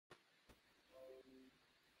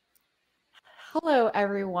Hello,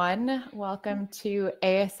 everyone. Welcome to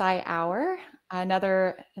ASI Hour,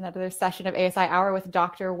 another session of ASI Hour with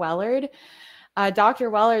Dr. Wellard. Dr.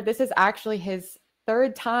 Wellard, this is actually his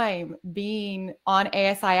third time being on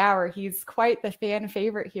ASI Hour. He's quite the fan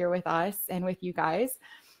favorite here with us and with you guys.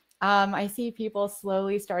 I see people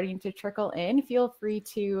slowly starting to trickle in. Feel free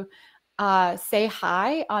to say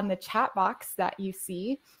hi on the chat box that you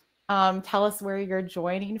see. Tell us where you're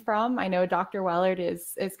joining from. I know Dr. Wellard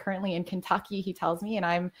is currently in Kentucky, he tells me, and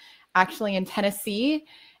I'm actually in Tennessee.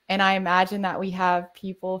 And I imagine that we have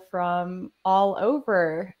people from all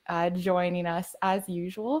over joining us as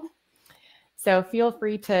usual. So feel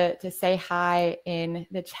free to say hi in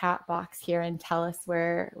the chat box here and tell us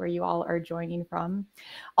where you all are joining from.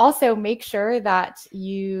 Also, make sure that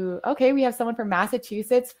okay, we have someone from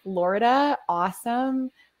Massachusetts, Florida. Awesome.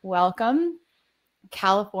 Welcome.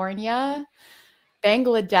 California,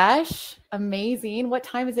 Bangladesh, amazing. What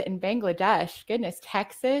time is it in Bangladesh? Goodness,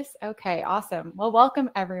 Texas. Okay, awesome. Well, welcome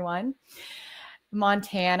everyone.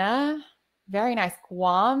 Montana, very nice.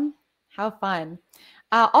 Guam, how fun.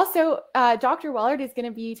 Also, Dr. Wellard is going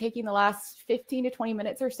to be taking the last 15 to 20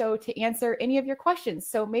 minutes or so to answer any of your questions.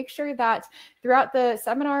 So make sure that throughout the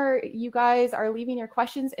seminar, you guys are leaving your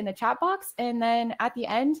questions in the chat box. And then at the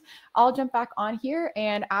end, I'll jump back on here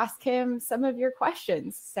and ask him some of your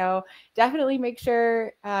questions. So definitely make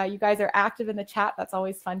sure you guys are active in the chat. That's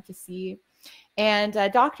always fun to see. And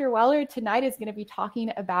Dr. Wellard tonight is going to be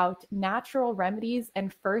talking about natural remedies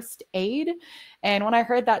and first aid. And when I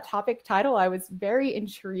heard that topic title, I was very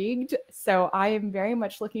intrigued. So I am very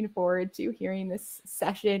much looking forward to hearing this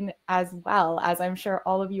session as well, as I'm sure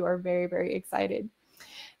all of you are very, very excited.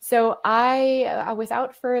 So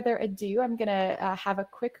without further ado, I'm going to have a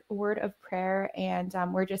quick word of prayer. And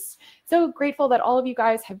we're just so grateful that all of you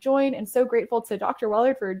guys have joined, and so grateful to Dr.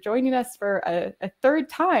 Wellard for joining us for a third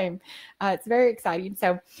time. It's very exciting.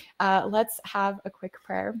 So let's have a quick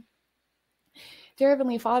prayer. Dear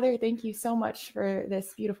Heavenly Father, thank you so much for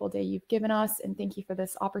this beautiful day you've given us, and thank you for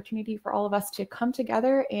this opportunity for all of us to come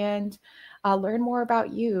together and learn more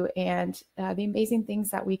about you and the amazing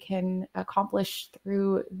things that we can accomplish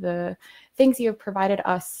through the things you have provided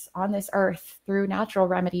us on this earth through natural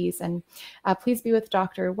remedies. And please be with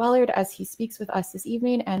Dr. Wellard as he speaks with us this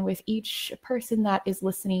evening and with each person that is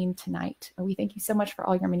listening tonight. We thank you so much for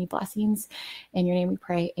all your many blessings. In your name we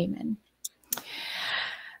pray, amen.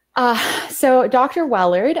 So Dr.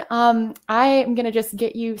 Wellard, I am going to just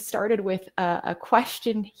get you started with a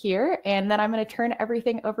question here, and then I'm going to turn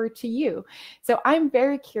everything over to you. So I'm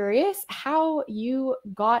very curious how you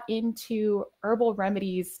got into herbal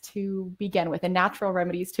remedies to begin with, and natural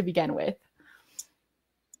remedies to begin with.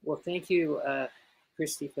 Well, thank you,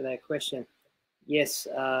 Christy, for that question. Yes,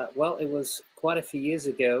 well, it was quite a few years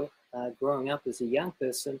ago, growing up as a young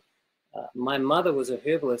person. My mother was a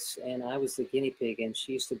herbalist, and I was the guinea pig, and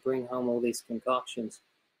she used to bring home all these concoctions,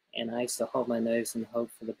 and I used to hold my nose and hope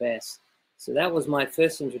for the best. So that was my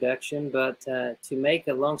first introduction, but to make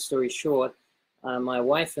a long story short, my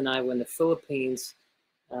wife and I were in the Philippines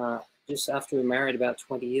just after we married about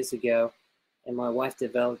 20 years ago, and my wife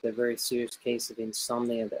developed a very serious case of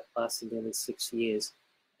insomnia that lasted nearly 6 years,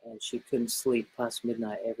 and she couldn't sleep past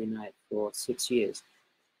midnight every night for 6 years.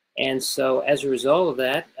 And so as a result of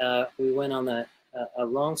that, we went on a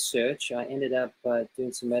long search. I ended up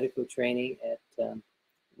doing some medical training at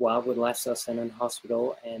Wildwood Lifestyle Center and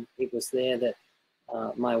Hospital, and it was there that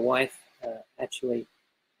my wife actually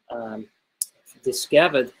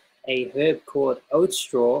discovered a herb called oat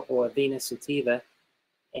straw, or Avena sativa,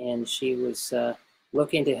 and she was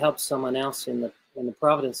looking to help someone else in the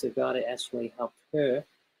providence of God. It actually helped her,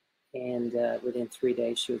 and within 3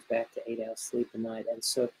 days she was back to 8 hours sleep a night. And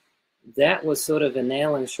so that was sort of a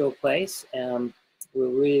nail in a sure place. We're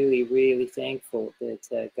really, really thankful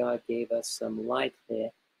that God gave us some light there.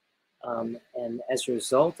 And as a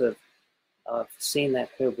result of seeing that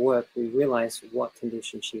herb work, we realized what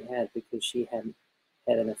condition she had, because she hadn't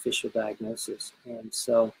had an official diagnosis. And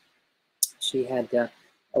so she had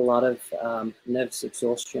a lot of nervous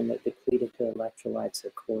exhaustion that depleted her electrolytes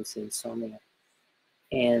that caused insomnia.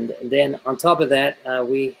 And then on top of that,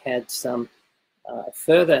 we had some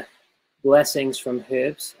further blessings from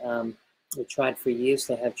herbs. We tried for years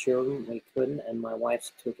to have children. We couldn't, and my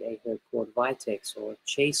wife took a herb called Vitex, or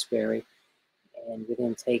chaseberry, and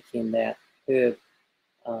within taking that herb,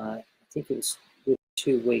 I think it was within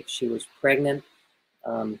 2 weeks, she was pregnant.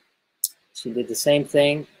 She did the same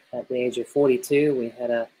thing at the age of 42. We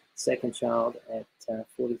had a second child at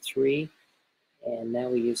 43, and now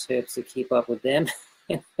we use herbs to keep up with them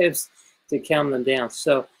and herbs to calm them down.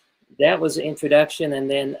 So that was the introduction. And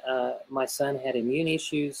then my son had immune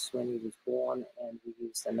issues when he was born,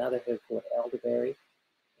 used another herb called elderberry.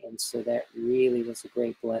 And so that really was a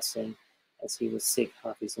great blessing as he was sick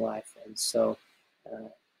half his life. And so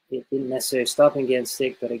it didn't necessarily stop him getting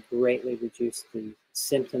sick, but it greatly reduced the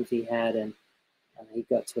symptoms he had. And he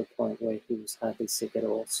got to a point where he was hardly sick at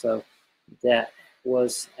all. So that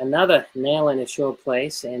was another nail in a sure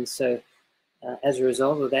place. And so as a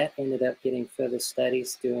result of that, ended up getting further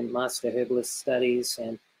studies, doing master herbalist studies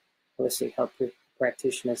and holistic health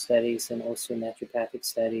practitioner studies, and also naturopathic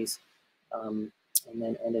studies. And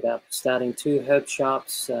then ended up starting 2 herb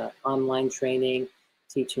shops, online training,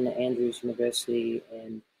 teaching at Andrews University,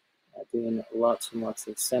 and doing lots and lots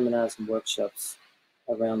of seminars and workshops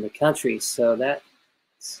around the country. So that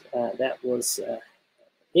was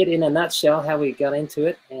it in a nutshell, how we got into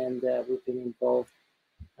it. And we've been involved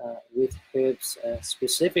with herbs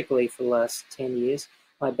specifically for the last 10 years.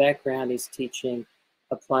 My background is teaching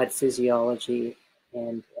applied physiology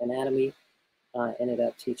and anatomy. Ended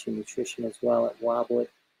up teaching nutrition as well at Wellard.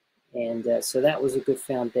 And so that was a good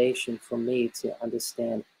foundation for me to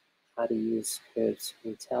understand how to use herbs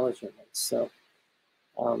intelligently. So,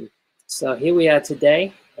 so here we are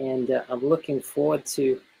today, and I'm looking forward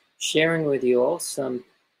to sharing with you all some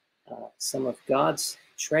of God's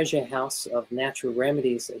treasure house of natural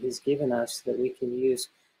remedies that He's given us that we can use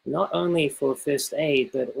not only for first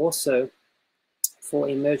aid, but also for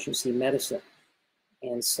emergency medicine.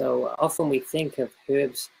 And so often we think of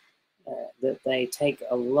herbs that they take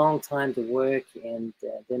a long time to work, and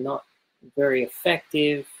they're not very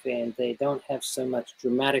effective, and they don't have so much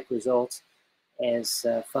dramatic results as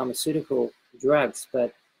pharmaceutical drugs.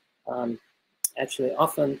 But actually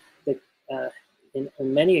often, in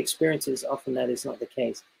many experiences, often that is not the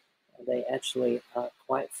case. They actually are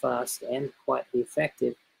quite fast and quite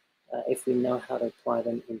effective if we know how to apply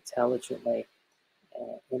them intelligently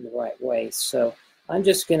in the right way. So I'm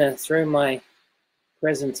just going to throw my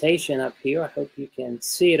presentation up here. I hope you can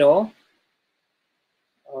see it all.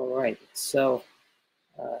 All right, so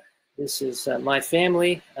this is my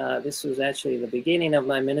family. This was actually the beginning of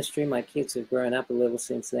my ministry. My kids have grown up a little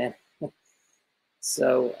since then.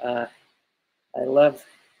 So I love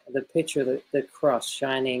the picture of the cross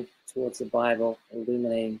shining towards the Bible,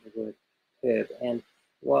 illuminating the word herb. And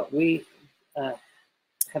what we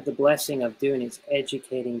have the blessing of doing is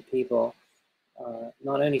educating people,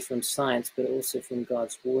 not only from science, but also from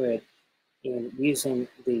God's word, in using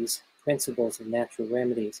these principles of natural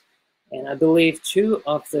remedies. And I believe 2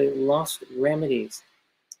 of the lost remedies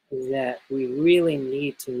that we really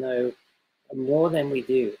need to know more than we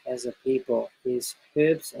do as a people is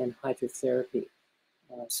herbs and hydrotherapy.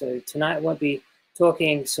 So tonight I won't be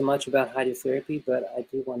talking so much about hydrotherapy, but I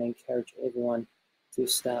do want to encourage everyone to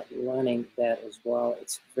start learning that as well.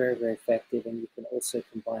 It's very, very effective, and you can also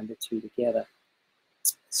combine the 2 together.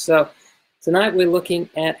 So tonight we're looking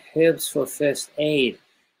at herbs for first aid.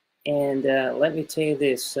 And let me tell you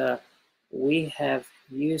this, we have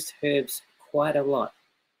used herbs quite a lot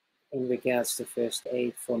in regards to first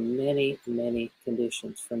aid for many, many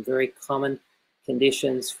conditions, from very common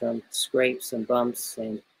conditions, from scrapes and bumps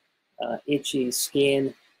and itchy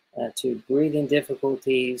skin, to breathing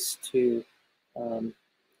difficulties, to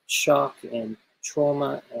shock and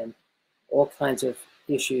trauma, and all kinds of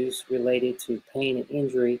issues related to pain and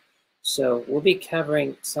injury. So we'll be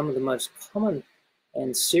covering some of the most common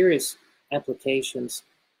and serious applications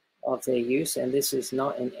of their use. And this is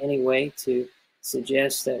not in any way to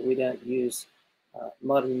suggest that we don't use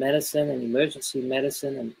modern medicine and emergency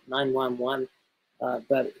medicine and 911,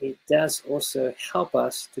 but it does also help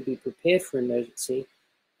us to be prepared for emergency.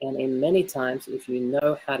 And in many times, if you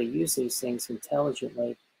know how to use these things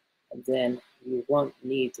intelligently, then you won't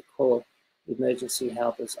need to call emergency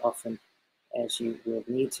help as often as you will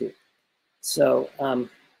need to. So I'm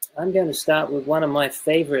going to start with one of my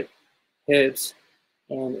favorite herbs,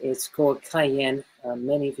 and it's called cayenne.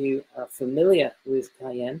 Many of you are familiar with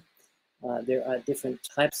cayenne. There are different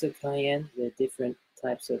types of cayenne. There are different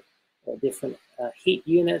types of different heat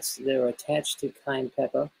units that are attached to cayenne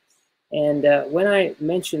pepper. And when I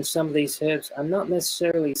mention some of these herbs, I'm not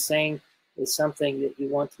necessarily saying it's something that you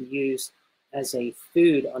want to use as a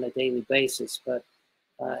food on a daily basis, but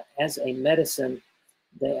as a medicine,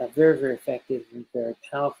 they are very, very effective and very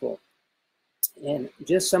powerful. And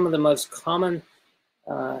just some of the most common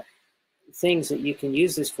things that you can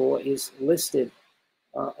use this for is listed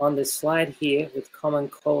on this slide here, with common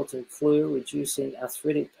colds and flu, reducing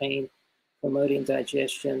arthritic pain, promoting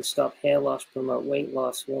digestion, stop hair loss, promote weight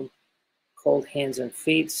loss, warm cold hands and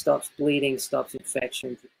feet, stops bleeding, stops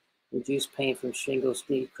infection, reduce pain from shingles,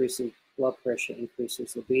 decreases blood pressure,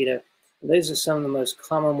 increases libido. And those are some of the most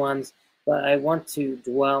common ones, but I want to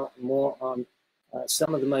dwell more on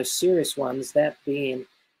some of the most serious ones, that being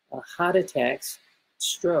heart attacks,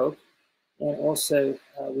 stroke, and also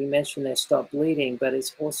we mentioned they stop bleeding, but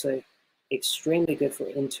it's also extremely good for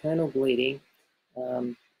internal bleeding,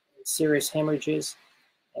 serious hemorrhages,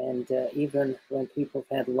 and even when people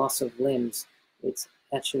have had loss of limbs, it's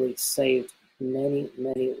actually saved many,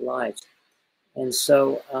 many lives. And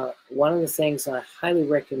so one of the things I highly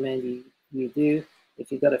recommend you do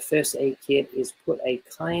if you've got a first aid kit is put a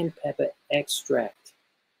cayenne pepper extract.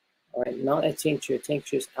 All right, not a tincture.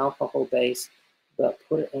 Tincture is alcohol based, but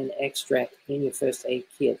put an extract in your first aid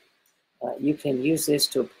kit. You can use this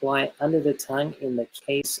to apply under the tongue in the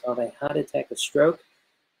case of a heart attack or stroke.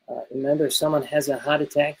 Remember, if someone has a heart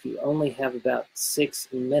attack, you only have about 6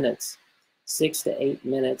 minutes, 6 to 8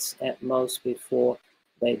 minutes at most before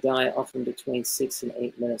they die. Often between 6 and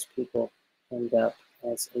 8 minutes, people end up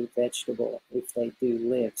as a vegetable if they do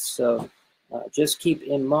live. So just keep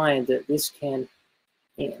in mind that this can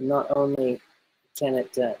not only can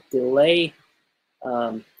it delay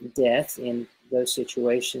death in those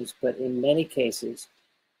situations, but in many cases,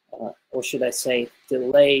 or should I say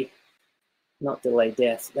not delay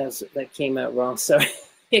death, that came out wrong. So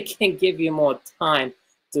it can give you more time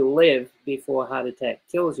to live before a heart attack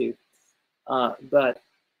kills you. But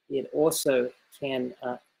it also can,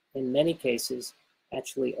 in many cases,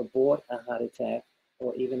 actually abort a heart attack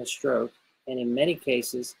or even a stroke. And in many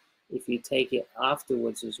cases, if you take it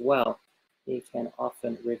afterwards as well, it can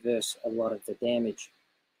often reverse a lot of the damage.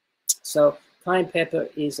 So cayenne pepper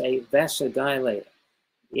is a vasodilator.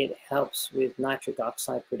 It helps with nitric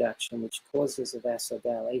oxide production, which causes a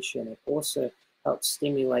vasodilation. It also helps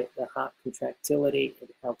stimulate the heart contractility.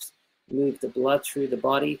 It helps move the blood through the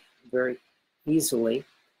body very easily.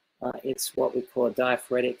 It's what we call a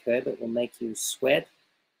diaphoretic herb. It will make you sweat.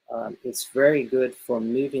 It's very good for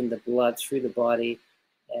moving the blood through the body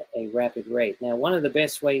at a rapid rate. Now, one of the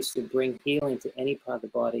best ways to bring healing to any part of the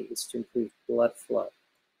body is to improve blood flow.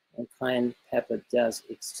 And cayenne pepper does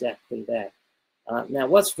exactly that. Now,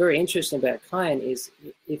 what's very interesting about cayenne is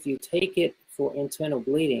if you take it for internal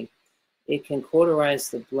bleeding, it can cauterize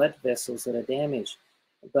the blood vessels that are damaged.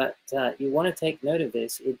 But you want to take note of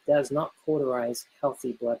this. It does not cauterize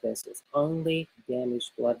healthy blood vessels, only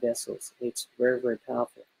damaged blood vessels. It's very, very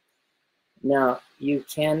powerful. Now, you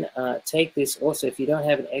can take this also, if you don't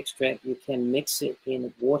have an extract, you can mix it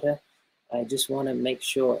in water. I just want to make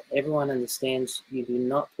sure everyone understands you do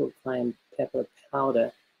not put cayenne pepper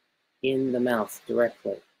powder in the mouth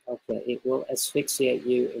directly. Okay, it will asphyxiate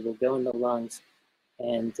you, it will go in the lungs,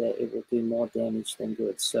 and it will do more damage than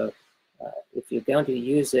good. So if you're going to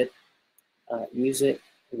use it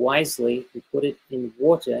wisely. You put it in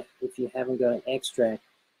water if you haven't got an extract.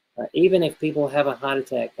 Even if people have a heart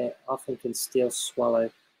attack, they often can still swallow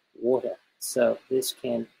water. So this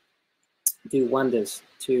can do wonders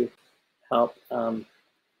to help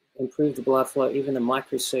improve the blood flow. Even the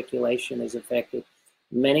microcirculation is affected.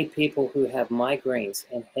 Many people who have migraines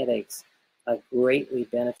and headaches are greatly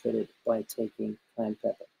benefited by taking cayenne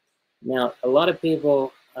pepper. Now, a lot of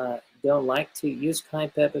people don't like to use cayenne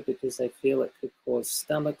pepper because they feel it could cause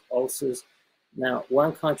stomach ulcers. Now,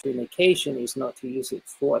 one contraindication is not to use it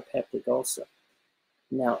for a peptic ulcer.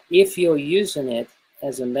 Now, if you're using it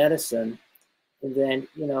as a medicine, then,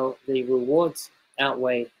 you know, the rewards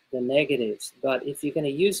outweigh the negatives. But if you're going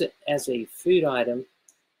to use it as a food item,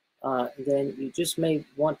 then you just may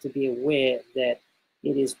want to be aware that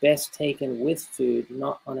it is best taken with food,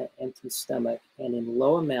 not on an empty stomach, and in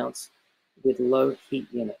low amounts with low heat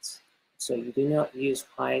units. So you do not use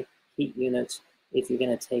high heat units if you're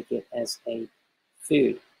going to take it as a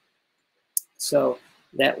food. So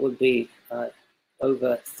that would be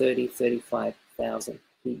over 35,000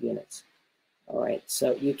 heat units. All right,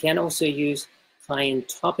 so you can also use cayenne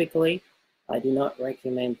topically. I do not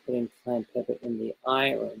recommend putting cayenne pepper in the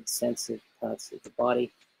eye or in sensitive parts of the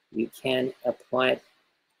body. You can apply it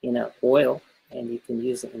in an oil, and you can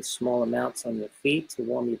use it in small amounts on your feet to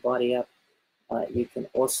warm your body up. You can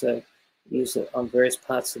also use it on various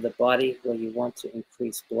parts of the body where you want to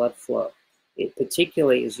increase blood flow. It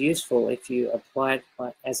particularly is useful if you apply it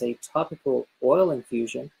as a topical oil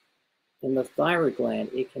infusion in the thyroid gland.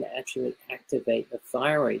 It can actually activate the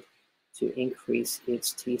thyroid to increase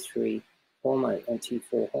its T3 hormone and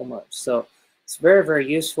T4 hormones. So it's very, very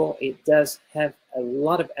useful. It does have a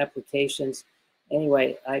lot of applications.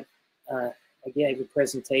 Anyway, I gave a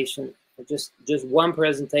presentation, just one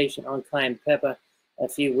presentation on cayenne pepper a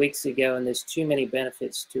few weeks ago, and there's too many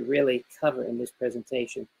benefits to really cover in this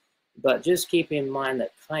presentation. But just keep in mind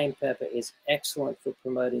that cayenne pepper is excellent for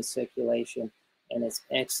promoting circulation, and it's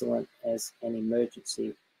excellent as an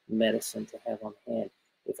emergency medicine to have on hand.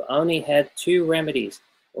 if I only had 2 remedies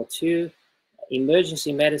or 2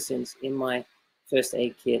 emergency medicines in my first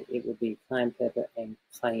aid kit, it would be cayenne pepper and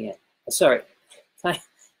cayenne. Sorry,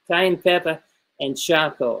 cayenne pepper and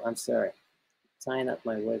charcoal. I'm sorry, tying up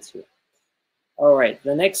my words here. All right,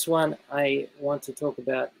 the next one I want to talk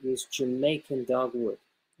about is Jamaican dogwood.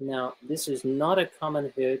 Now, this is not a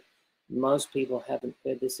common herb. Most people haven't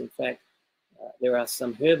heard this. In fact, there are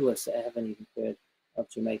some herbalists that haven't even heard of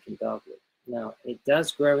Jamaican dogwood. Now, it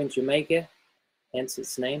does grow in Jamaica, hence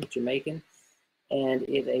its name, Jamaican, and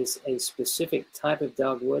it is a specific type of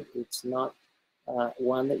dogwood. It's not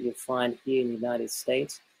one that you find here in the United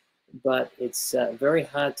States, but it's very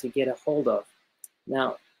hard to get a hold of.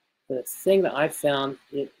 Now, the thing that I found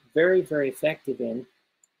it very, very effective in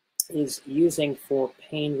is using for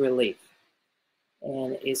pain relief.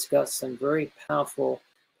 And it's got some very powerful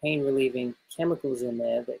pain relieving chemicals in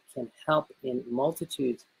there that can help in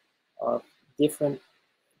multitudes of different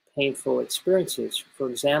painful experiences. For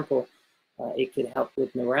example, it can help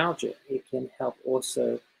with neuralgia. It can help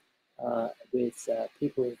also with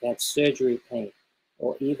people who've had surgery pain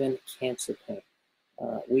or even cancer pain.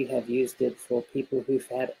 We have used it for people who've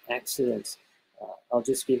had accidents. I'll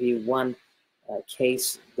just give you one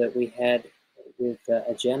case that we had with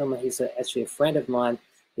a gentleman. He's actually a friend of mine.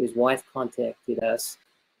 His wife contacted us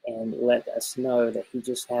and let us know that he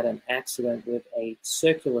just had an accident with a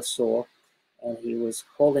circular saw, and he was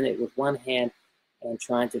holding it with one hand and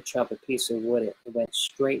trying to chop a piece of wood. It went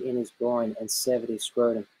straight in his groin and severed his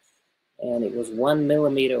scrotum. And it was 1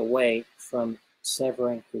 millimeter away from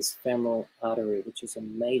severing his femoral artery, which is a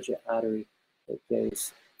major artery that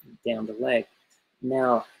goes down the leg.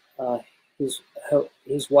 Now,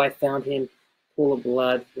 his wife found him full of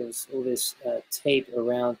blood. There was all this tape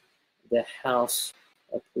around the house.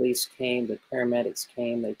 Police came, the paramedics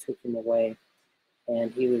came, they took him away,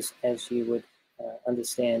 and he was, as you would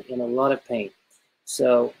understand, in a lot of pain.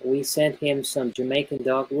 So we sent him some Jamaican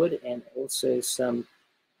dogwood and also some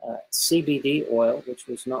CBD oil, which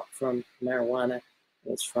was not from marijuana,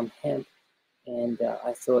 it's from hemp. And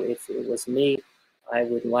I thought if it was me, I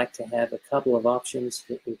would like to have a couple of options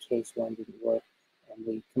in case one didn't work. And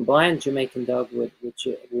we combined Jamaican dogwood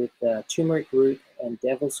with turmeric root and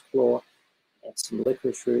devil's claw and some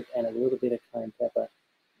licorice root and a little bit of cayenne pepper.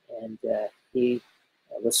 And he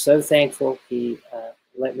was so thankful. He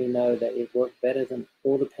let me know that it worked better than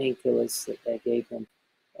all the painkillers that they gave him,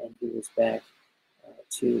 and he was back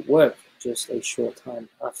to work just a short time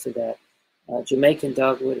after that. Jamaican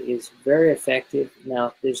dogwood is very effective.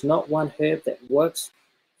 Now, there's not one herb that works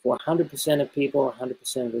for 100% of people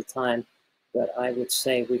 100% of the time, but I would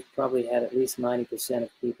say we've probably had at least 90% of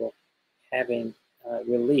people having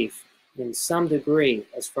relief in some degree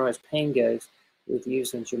as far as pain goes with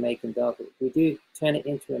using Jamaican dogwood. We do turn it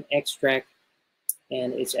into an extract,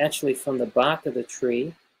 and it's actually from the bark of the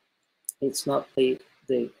tree. It's not the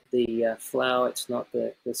flower, it's not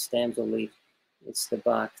the stems or leaf, it's the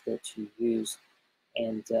bark that you use,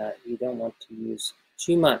 and you don't want to use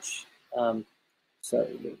too much. So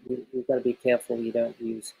you've got to be careful you don't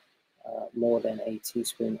use more than a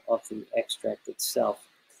teaspoon of the extract itself.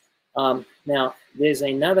 Now, there's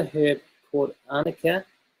another herb called arnica,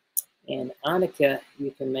 and arnica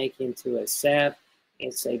you can make into a salve.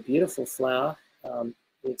 It's a beautiful flower.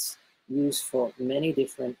 It's used for many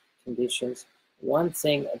different conditions. One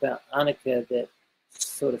thing about arnica that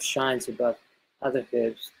sort of shines above other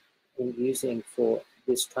herbs in using for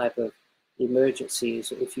this type of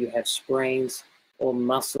emergencies, if you have sprains or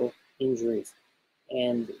muscle injuries,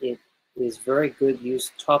 and it is very good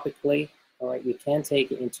use topically. All right, you can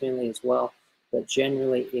take it internally as well, but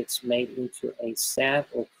generally it's made into a salve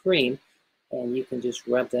or cream, and you can just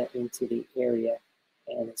rub that into the area,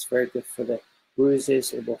 and it's very good for the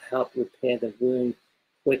bruises. It will help repair the wound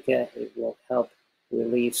quicker. It will help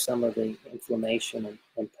relieve some of the inflammation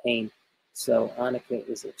and pain. So arnica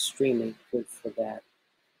is extremely good for that.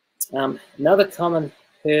 Another common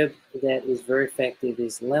herb that is very effective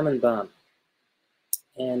is lemon balm.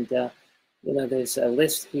 And there's a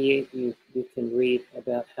list here you can read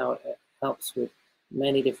about how it helps with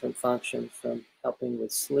many different functions, from helping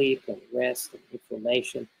with sleep and rest and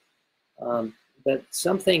inflammation. But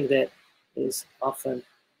something that is often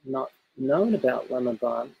not known about lemon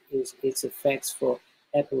balm is its effects for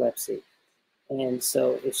epilepsy. And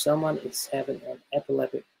so if someone is having an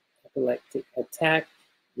epileptic attack,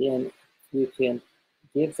 then you can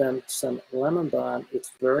give them some lemon balm.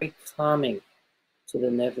 It's very calming to the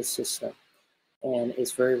nervous system, and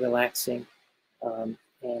it's very relaxing, and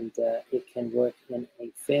it can work in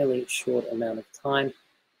a fairly short amount of time.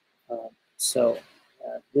 So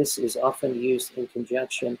this is often used in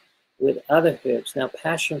conjunction with other herbs. Now,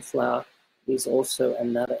 passion flower is also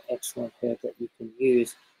another excellent herb that you can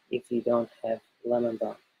use if you don't have lemon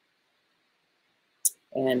balm.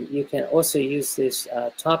 And you can also use this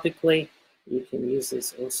topically. You can use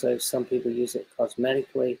this also, some people use it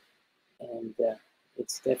cosmetically, and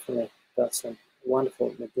it's definitely got some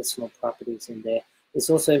wonderful medicinal properties in there. It's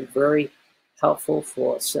also very helpful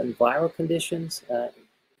for certain viral conditions.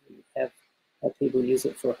 You have people use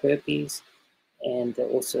it for herpes, and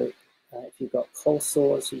also if you've got cold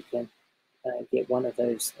sores, you can get one of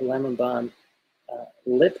those lemon balm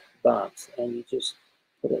lip balms, and you just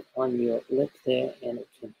put it on your lip there, and it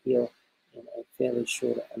can heal in a fairly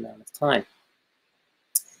short amount of time.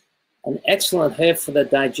 An excellent herb for the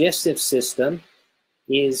digestive system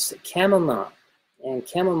is chamomile, and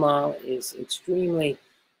chamomile is extremely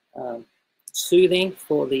soothing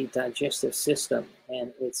for the digestive system,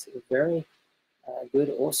 and it's very good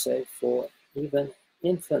also for even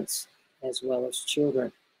infants as well as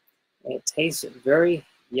children. It tastes very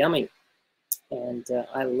yummy, and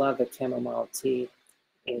I love a chamomile tea.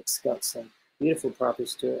 It's got some beautiful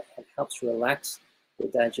properties to it. It helps relax the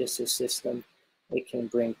digestive system. It can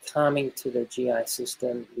bring calming to the GI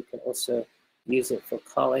system. You can also use it for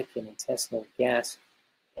colic and intestinal gas.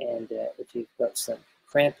 And if you've got some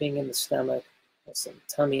cramping in the stomach or some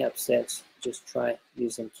tummy upsets, just try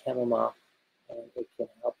using chamomile, and it can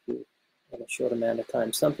help you in a short amount of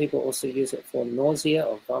time. Some people also use it for nausea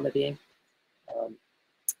or vomiting.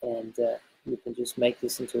 And you can just make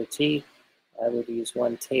this into a tea. I would use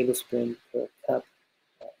 1 tablespoon per cup,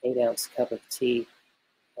 8-ounce cup of tea,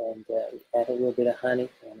 and add a little bit of honey,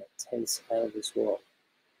 and it tastes out of this world.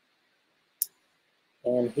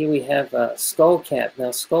 And here we have skullcap. Now,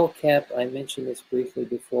 skullcap, I mentioned this briefly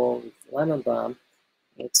before with lemon balm.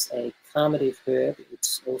 It's a calmative herb.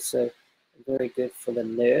 It's also very good for the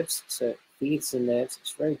nerves, so it feeds the nerves.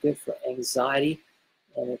 It's very good for anxiety,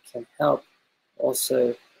 and it can help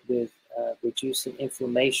also with reducing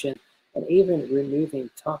inflammation and even removing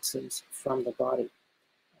toxins from the body.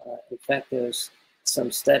 In fact, there's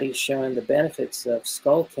some studies showing the benefits of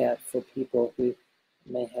skullcap for people who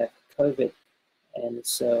may have COVID. And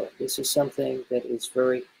so this is something that is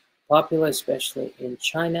very popular, especially in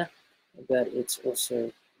China, but it's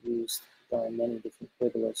also used by many different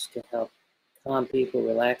herbalists to help calm people,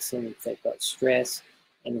 relax them if they've got stress,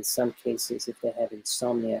 and in some cases, if they have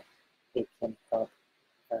insomnia, it can help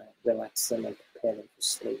relax them and prepare them for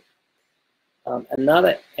sleep.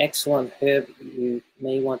 Another excellent herb you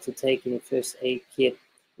may want to take in your first aid kit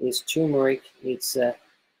is turmeric. It's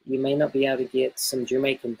you may not be able to get some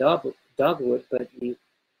Jamaican dogwood, but you,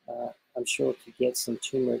 I'm sure, could get some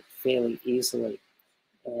turmeric fairly easily.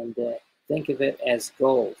 And think of it as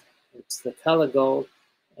gold. It's the color gold,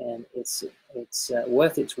 and it's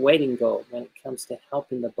worth its weight in gold when it comes to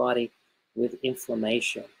helping the body with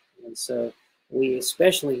inflammation. And so we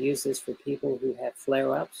especially use this for people who have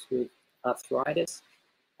flare-ups with arthritis.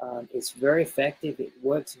 It's very effective. It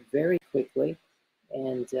works very quickly,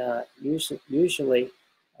 and usually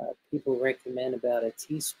people recommend about a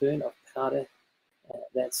teaspoon of powder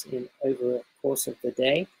that's in over a course of the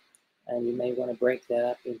day, and you may want to break that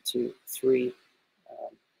up into 3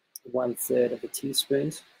 1/3 of a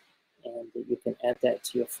teaspoons, and you can add that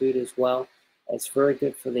to your food as well. It's very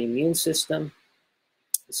good for the immune system.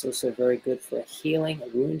 It's also very good for healing,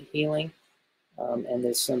 wound healing. And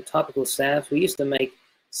there's some topical salves. We used to make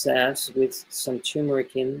salves with some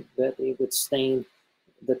turmeric in, but it would stain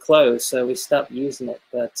the clothes, so we stopped using it.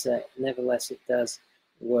 But nevertheless, it does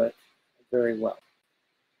work very well.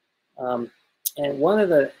 And one of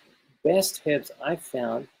the best herbs I've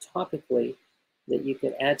found topically that you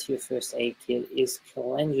could add to your first aid kit is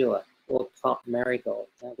calendula, or pot marigold.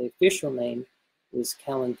 Now, the official name is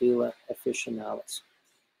Calendula officinalis.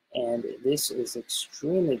 And this is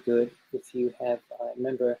extremely good if you have, I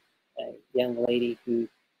remember a young lady who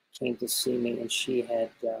came to see me, and she had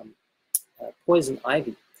poison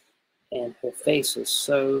ivy, and her face was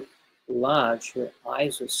so large, her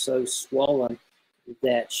eyes were so swollen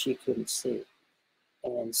that she couldn't see.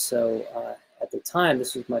 And so at the time,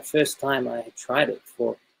 this was my first time I had tried it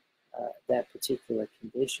for that particular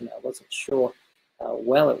condition. I wasn't sure how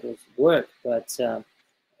well it would work, but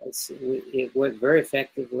it worked very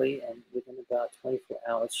effectively, and within about 24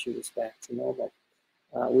 hours, she was back to normal.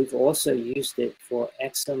 We've also used it for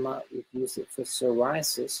eczema, we've used it for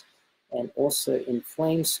psoriasis, and also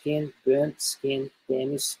inflamed skin, burnt skin,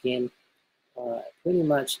 damaged skin, pretty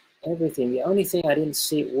much everything. The only thing I didn't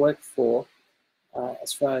see it work for,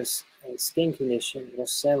 as far as a skin condition,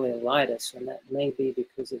 was cellulitis, and that may be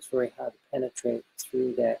because it's very hard to penetrate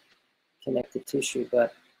through that connective tissue,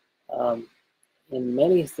 but in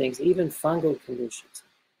many things, even fungal conditions,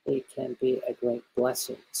 it can be a great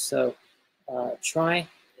blessing. So try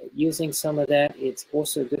using some of that. It's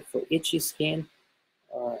also good for itchy skin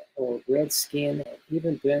or red skin,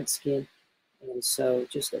 even burnt skin. And so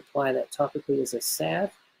just apply that topically as a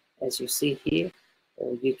salve, as you see here,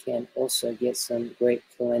 or you can also get some great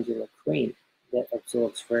calendula cream that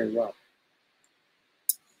absorbs very well.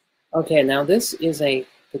 Okay, now this is a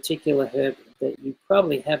particular herb that you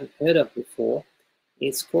probably haven't heard of before.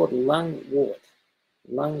 It's called lungwort.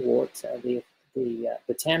 Lungwort, the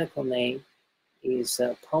botanical name is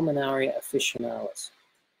Pulmonaria officinalis.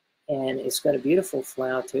 And it's got a beautiful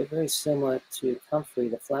flower to it, very similar to comfrey,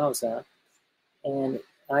 the flowers are. And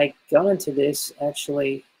I got into this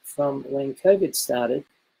actually from when COVID started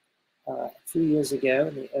a few years ago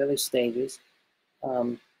in the early stages.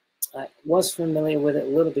 I was familiar with it a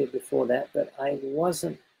little bit before that, but I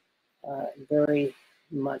wasn't very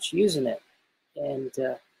much using it. And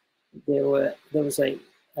there was a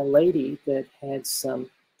lady that had some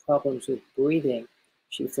problems with breathing.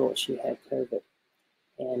 She thought she had COVID.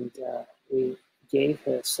 And we gave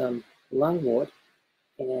her some lungwort,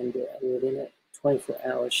 and within 24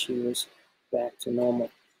 hours, she was back to normal.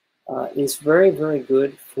 It's very, very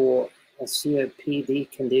good for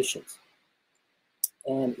COPD conditions,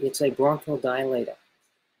 and it's a bronchial dilator.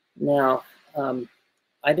 Now,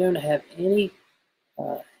 I don't have any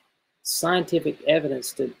scientific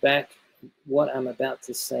evidence to back what I'm about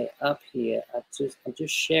to say up here. I'm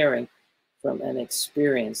just sharing from an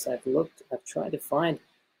experience. I've tried to find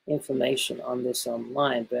information on this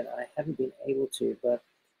online, but I haven't been able to. But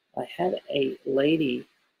I had a lady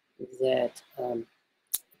that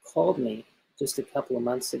called me just a couple of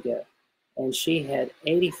months ago, and she had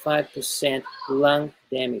 85% lung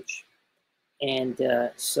damage. And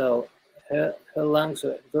so her lungs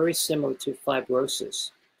were very similar to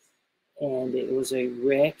fibrosis. And it was a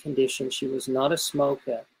rare condition. She was not a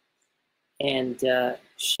smoker. And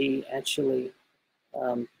she actually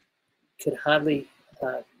could hardly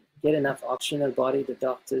get enough oxygen in her body. The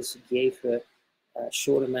doctors gave her a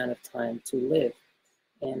short amount of time to live.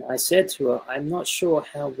 And I said to her, I'm not sure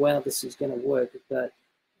how well this is going to work, but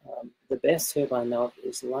the best herb I know of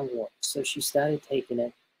is lungwort. So she started taking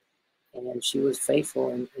it, and she was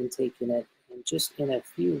faithful in taking it. And just in a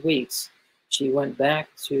few weeks, she went back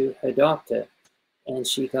to her doctor, and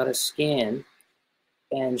she got a scan,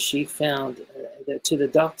 and she found, that, to the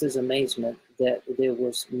doctor's amazement, that there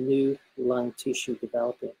was new lung tissue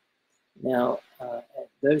developing. Now,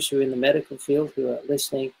 those who are in the medical field who are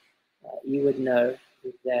listening, you would know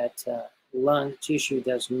that lung tissue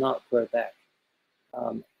does not grow back.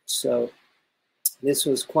 So this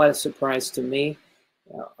was quite a surprise to me.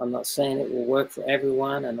 I'm not saying it will work for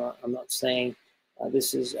everyone, and I'm not saying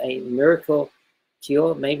this is a miracle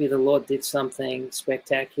cure. Maybe the Lord did something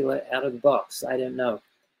spectacular out of the box. I don't know.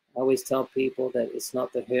 I always tell people that it's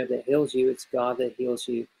not the herb that heals you, it's God that heals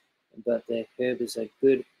you. But the herb is a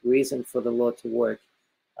good reason for the Lord to work.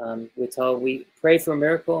 We're told we pray for a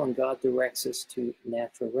miracle, and God directs us to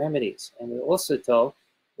natural remedies. And we're also told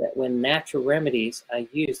that when natural remedies are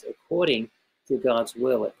used according to God's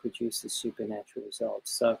will, it produces supernatural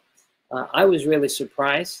results. So I was really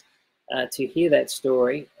surprised to hear that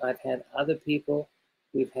story. I've had other people,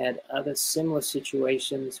 we've had other similar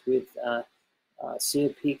situations with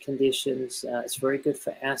COPD conditions. It's very good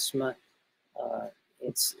for asthma.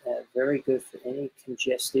 It's very good for any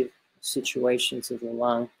congestive situations of the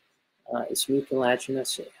lung. It's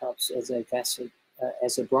mucilaginous. It helps as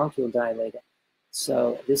a bronchial dilator.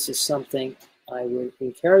 So this is something I would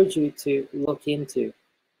encourage you to look into.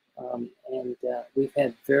 And we've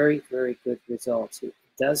had very, very good results. It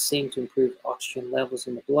does seem to improve oxygen levels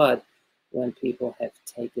in the blood when people have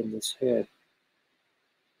taken this herb.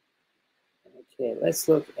 Okay, let's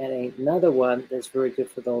look at another one that's very good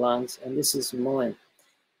for the lungs, and this is mullein.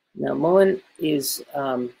 Now, mullein is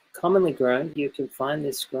commonly grown. You can find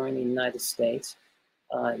this growing in the United States.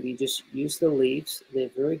 You just use the leaves. They're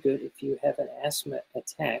very good. If you have an asthma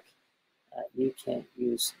attack, you can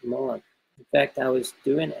use mullein. In fact, I was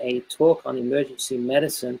doing a talk on emergency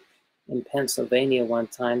medicine in Pennsylvania one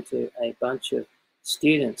time to a bunch of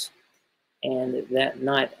students. And that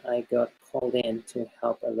night I got called in to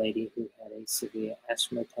help a lady who had a severe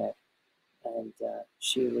asthma attack. And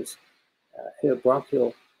she was, her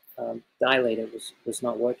bronchial dilator was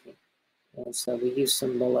not working. And so we used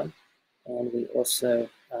some mullein, and we also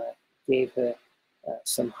gave her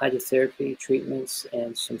some hydrotherapy treatments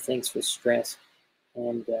and some things for stress,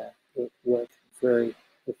 and it worked very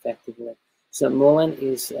effectively. So mullein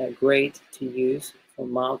is great to use for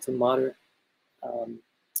mild to moderate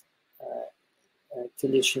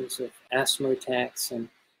conditions of asthma attacks, and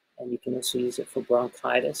you can also use it for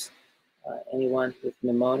bronchitis. Anyone with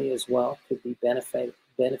pneumonia as well could be benefited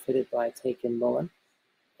by taking mullein.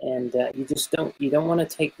 And you don't want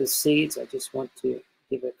to take the seeds. I just want to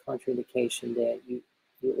give a contraindication there. You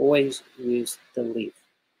always use the leaf,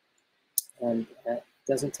 and it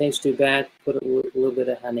doesn't taste too bad. Put a little bit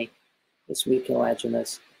of honey. It's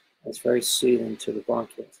mucilaginous. It's very soothing to the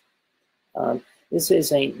bronchioles. This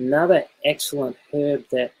is another excellent herb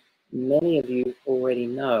that many of you already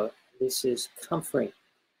know. This is comfrey.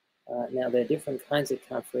 Now, there are different kinds of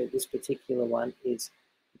comfrey. This particular one is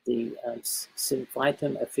the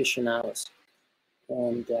Symphytum officinalis.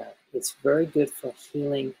 And it's very good for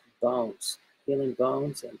healing bones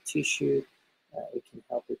and tissue. It can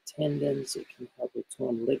help with tendons. It can help with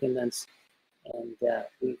torn ligaments. And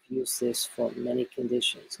we've used this for many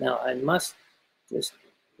conditions. Now, I must just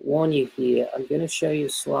warn you here, I'm going to show you a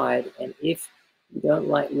slide, and if you don't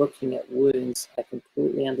like looking at wounds, I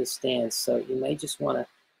completely understand. So you may just want to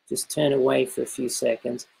just turn away for a few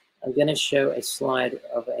seconds. I'm going to show a slide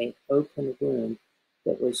of an open wound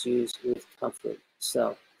that was used with comfrey.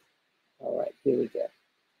 So, all right, here we go.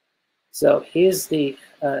 So here's the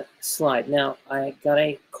slide. Now, I got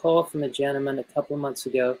a call from a gentleman a couple of months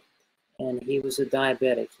ago, and he was a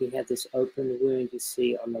diabetic. He had this open wound you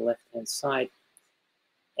see on the left-hand side.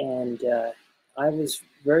 And I was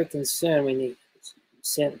very concerned when he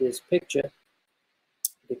sent this picture,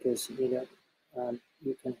 because you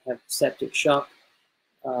can have septic shock.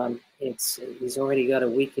 He's already got a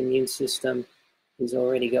weak immune system. He's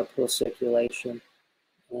already got poor circulation.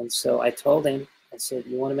 And so I told him, I said,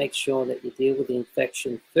 you want to make sure that you deal with the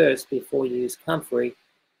infection first before you use comfrey.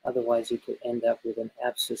 Otherwise, you could end up with an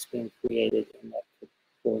abscess being created, and that could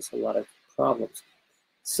cause a lot of problems.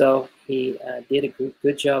 So he did a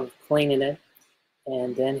good job of cleaning it,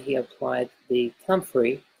 and then he applied the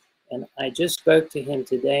comfrey. And I just spoke to him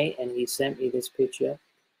today, and he sent me this picture,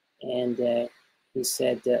 and he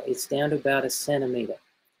said it's down to about 1 centimeter,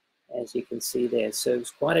 as you can see there. So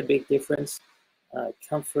it's quite a big difference.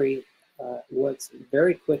 Comfrey works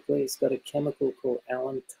very quickly. It's got a chemical called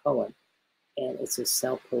allantoin, and it's a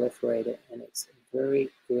cell proliferator, and it's very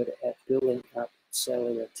good at building up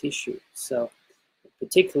cellular tissue. So it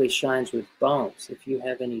particularly shines with bones. If you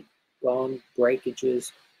have any bone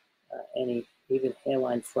breakages, any even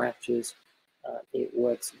hairline fractures, it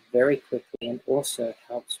works very quickly and also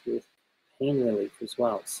helps with pain relief as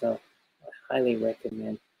well. So I highly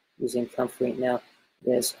recommend using comfrey. Now,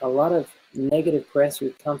 there's a lot of negative press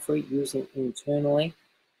with comfrey using internally,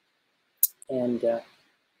 and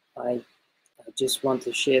I just want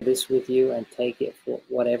to share this with you and take it for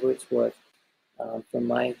whatever it's worth from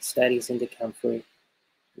my studies into comfrey,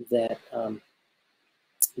 that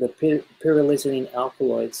the pyrrolizidine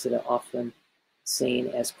alkaloids that are often seen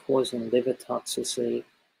as causing liver toxicity,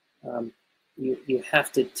 you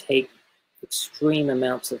have to take extreme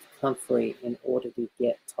amounts of comfrey in order to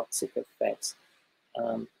get toxic effects.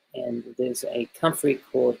 And there's a comfrey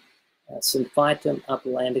called Symphytum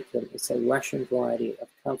uplandicum. It's a Russian variety of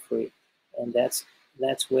comfrey, and that's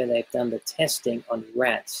where they've done the testing on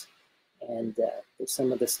rats. And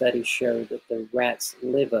some of the studies show that the rat's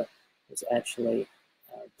liver was actually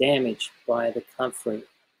damaged by the comfrey.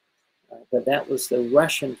 But that was the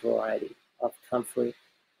Russian variety of comfrey,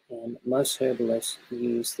 and most herbalists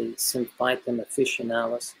use the Symphytum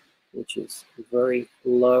officinalis, which is very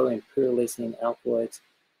low in pyrrolizidine alkaloids.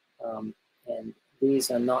 And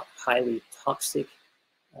these are not highly toxic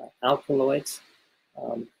alkaloids,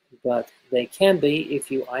 but they can be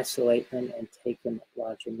if you isolate them and take them at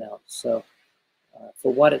large amounts. So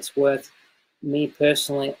for what it's worth, me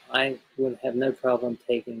personally, I would have no problem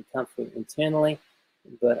taking comfrey internally,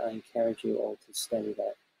 but I encourage you all to study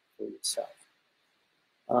that for yourself.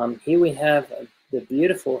 Here we have the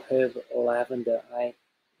beautiful herb lavender. I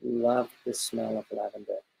love the smell of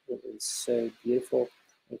lavender. It is so beautiful.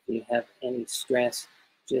 If you have any stress,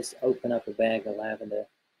 just open up a bag of lavender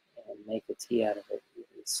and make a tea out of it.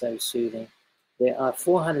 It's so soothing. There are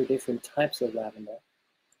 400 different types of lavender.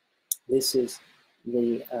 This is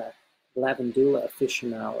the Lavandula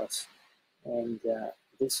officinalis, and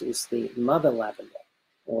this is the mother lavender,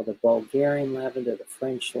 or the Bulgarian lavender, the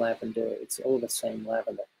French lavender. It's all the same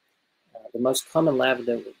lavender. The most common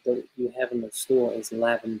lavender that you have in the store is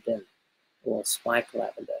lavandin, or spike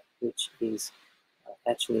lavender, which is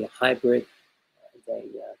actually a hybrid. They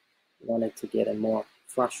wanted to get a more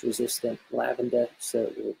frost-resistant lavender so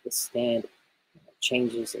it would withstand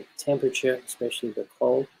changes of temperature, especially the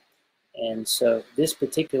cold. And so this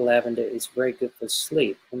particular lavender is very good for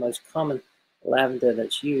sleep. The most common lavender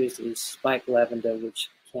that's used is spike lavender, which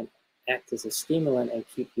can act as a stimulant and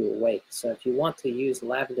keep you awake. So if you want to use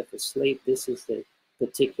lavender for sleep, this is the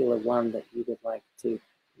particular one that you would like to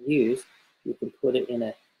use. You can put it in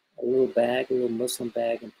a little bag, a little muslin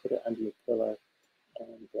bag, and put it under your pillow,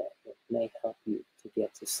 and it may help you to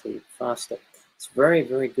get to sleep faster. It's very,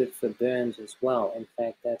 very good for burns as well. In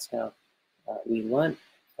fact, that's how we learned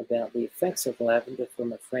about the effects of lavender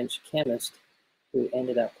from a French chemist who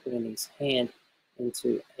ended up putting his hand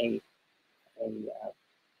into a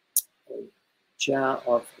jar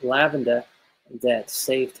of lavender that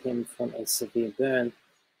saved him from a severe burn.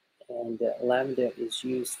 And lavender is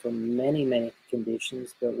used for many, many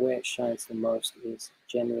conditions, but where it shines the most is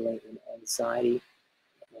generally in anxiety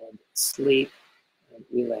and sleep and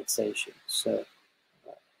relaxation. So,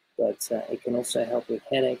 but it can also help with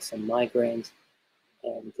headaches and migraines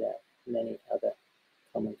and many other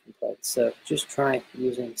common complaints. So just try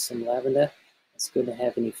using some lavender. It's good to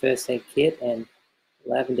have in your first aid kit, and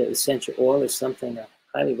lavender essential oil is something I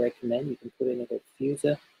highly recommend. You can put it in a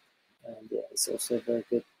diffuser, and it's also very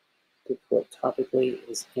good to put topically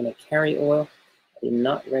is in a carry oil. I do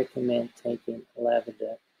not recommend taking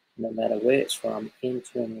lavender, no matter where it's from,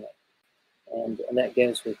 internally. And that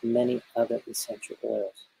goes with many other essential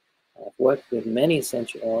oils. I've worked with many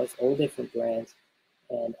essential oils, all different brands,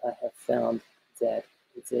 and I have found that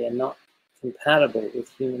they are not compatible with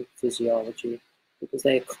human physiology because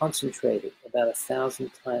they are concentrated about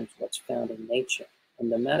 1,000 times what's found in nature. And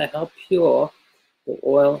no matter how pure the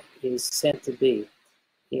oil is said to be,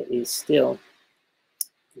 it is still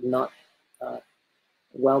not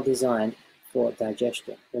well designed for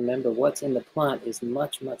digestion. Remember, what's in the plant is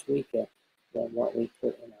much, much weaker than what we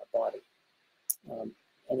put in our body.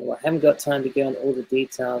 Anyway, I haven't got time to go into all the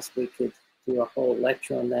details. We could do a whole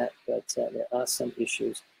lecture on that, but there are some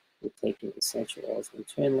issues with taking essential oils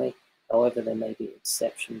internally. However, there may be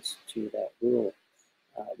exceptions to that rule.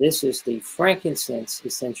 This is the frankincense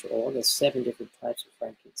essential oil. There's 7 different types of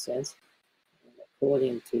frankincense. And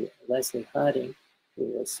according to Leslie Harding, who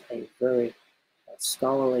was a very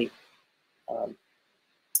scholarly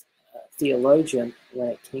theologian when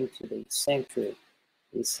it came to the sanctuary,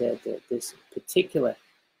 he said that this particular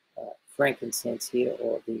frankincense here,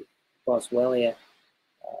 or the Boswellia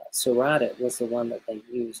serrata, was the one that they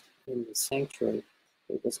used in the sanctuary.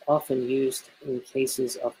 It was often used in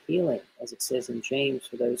cases of healing, as it says in James,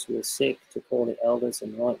 for those who are sick, to call the elders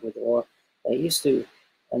and anoint with oil. They used to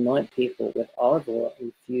anoint people with olive oil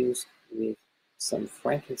infused with some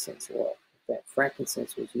frankincense oil. That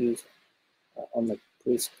frankincense was used on the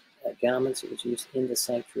priest's garments. It was used in the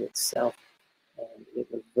sanctuary itself, and it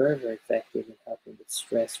was very, very effective in helping with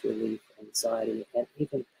stress relief, anxiety, and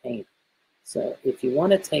even pain. So if you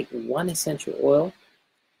want to take one essential oil,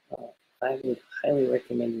 I would highly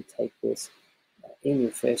recommend you take this in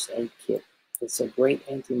your first aid kit. It's a great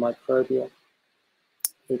antimicrobial.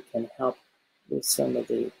 It can help with some of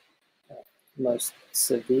the most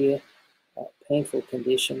severe painful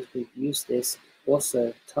conditions. We've used this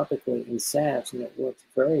also topically in salves, and it works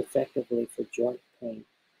very effectively for joint pain.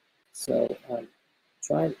 So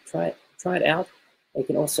try it out. It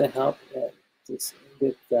can also help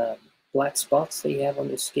with black spots that you have on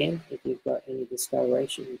your skin. If you've got any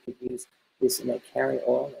discoloration, you could use this in a carry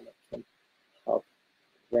oil, and it can help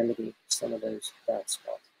remedy some of those dark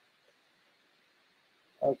spots.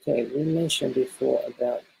 Okay, we mentioned before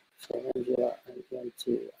about calendula. I'm going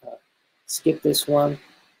to skip this one.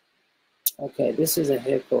 Okay, this is a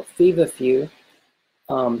herb called feverfew.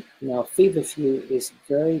 Now, feverfew is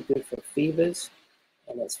very good for fevers,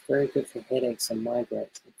 and it's very good for headaches and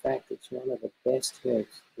migraines. In fact, it's one of the best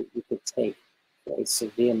herbs that you could take for a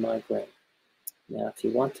severe migraine. Now, if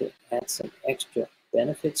you want to add some extra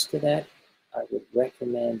benefits to that, I would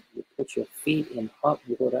recommend you put your feet in hot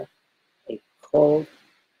water, a cold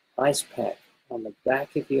ice pack on the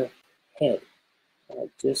back of your head,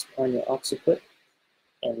 just on your occiput,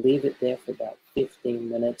 and leave it there for about 15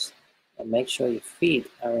 minutes. And make sure your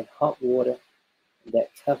feet are in hot water that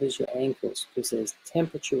covers your ankles, because there's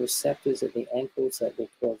temperature receptors at the ankles that will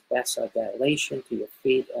cause vasodilation to your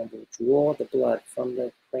feet and will draw the blood from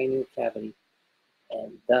the cranial cavity,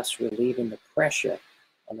 and thus relieving the pressure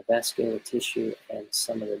on the vascular tissue and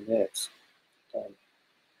some of the nerves. And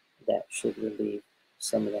that should relieve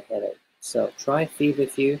some of the headache. So try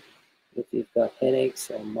feverfew if you've got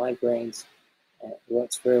headaches or migraines. It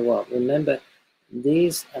works very well. Remember,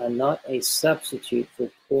 these are not a substitute for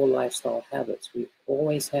poor lifestyle habits. We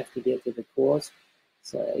always have to get to the cause.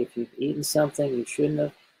 So if you've eaten something you shouldn't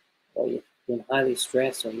have, or you've been highly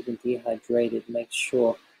stressed, or you've been dehydrated, make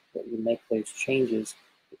sure that you make those changes,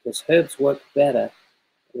 because herbs work better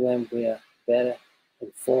when we're better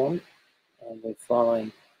informed and we're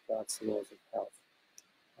following God's laws of health.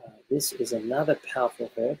 This is another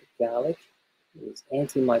powerful herb, garlic. It is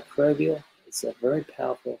antimicrobial. It's a very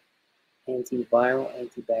powerful antiviral,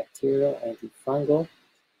 antibacterial, antifungal,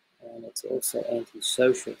 and it's also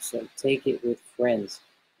antisocial. So take it with friends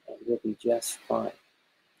and you'll be just fine.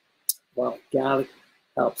 Well, garlic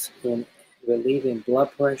helps in relieving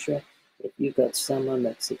blood pressure. If you've got someone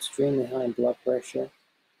that's extremely high in blood pressure,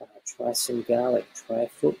 try some garlic, try a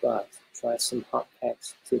foot bath, try some hot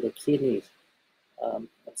packs to the kidneys.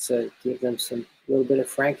 So give them some little bit of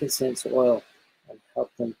frankincense oil and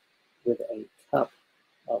help them with a cup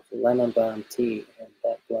of lemon balm tea, and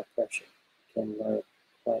that blood pressure can lower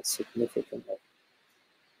quite significantly.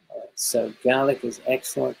 So garlic is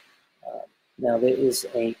excellent. Now there is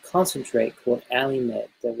a concentrate called Alimed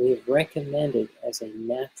that we have recommended as a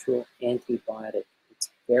natural antibiotic. It's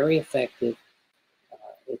very effective.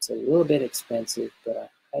 It's a little bit expensive, but I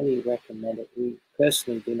highly recommend it. We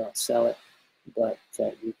personally do not sell it, but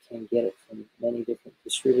you can get it from many different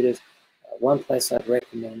distributors. One place I'd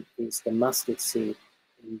recommend is the Mustard Seed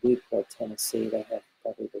in Newport, Tennessee. They have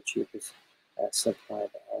probably the cheapest supply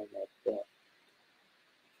of Alimed there.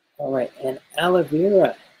 All right, and aloe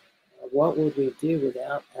vera. What would we do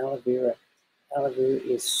without aloe vera? Aloe vera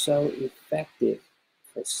is so effective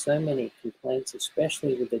for so many complaints,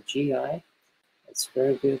 especially with the GI. It's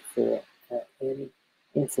very good for any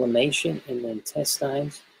inflammation in the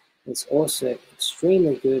intestines. It's also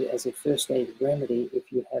extremely good as a first aid remedy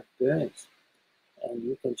if you have burns. And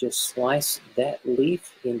you can just slice that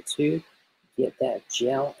leaf in two, get that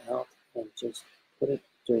gel out, and just put it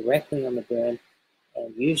directly on the burn.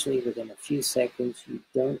 And usually within a few seconds, you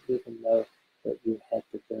don't even know that you had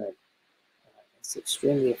the burn. It's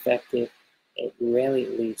extremely effective. It rarely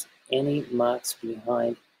leaves any marks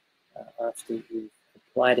behind after you've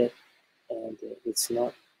applied it, and it's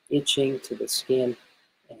not itching to the skin,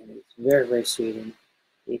 and it's very, very soothing.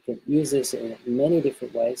 You can use this in many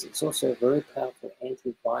different ways. It's also a very powerful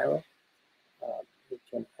antiviral. It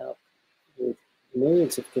can help with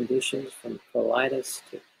myriads of conditions, from colitis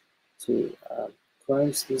to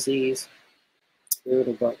Crohn's disease,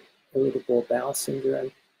 irritable bowel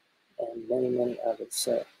syndrome, and many, many others.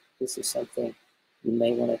 So this is something you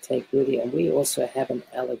may want to take with you. And we also have an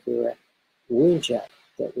aloe vera wound gel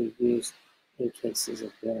that we use in cases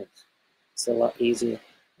of burns. It's a lot easier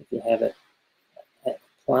if you have a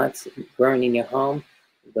plant growing in your home,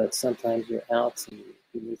 but sometimes you're out and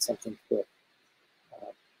you need something quick.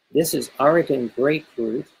 This is Oregon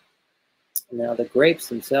grapefruit. Now, the grapes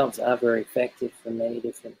themselves are very effective for many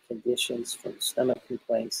different conditions, from stomach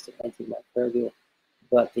complaints to antimicrobial,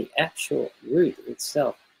 but the actual root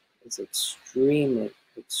itself is extremely,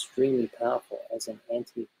 extremely powerful as an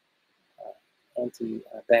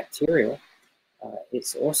antibacterial.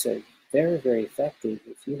 It's also very, very effective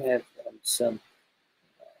if you have some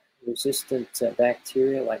resistant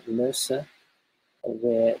bacteria like MRSA,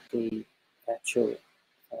 where the actual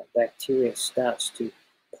bacteria starts to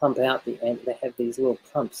pump out and they have these little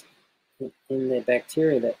pumps in their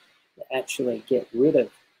bacteria that actually get rid of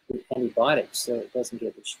the antibiotics so it doesn't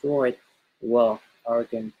get destroyed. Well,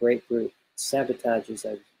 Oregon grapefruit sabotages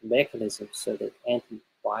those mechanisms so that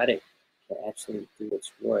antibiotic can actually do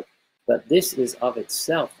its work. But this is of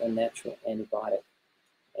itself a natural antibiotic.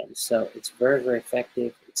 And so it's very, very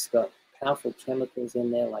effective. It's got powerful chemicals in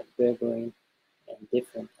there like berberine and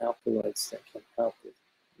different alkaloids that can help with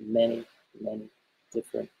many, many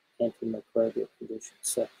different antimicrobial conditions.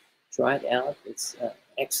 So try it out. It's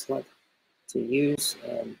excellent to use,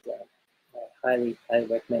 and I highly, highly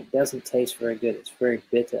recommend. It doesn't taste very good. It's very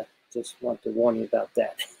bitter. Just want to warn you about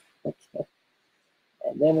that. Okay.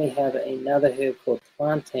 And then we have another herb called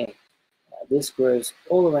plantain. This grows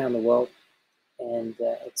all around the world, and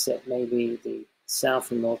except maybe the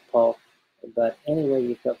South and North Pole. But anywhere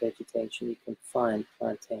you've got vegetation, you can find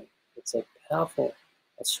plantain. It's a powerful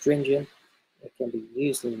astringent. It can be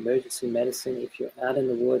used in emergency medicine if you're out in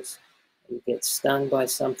the woods and you get stung by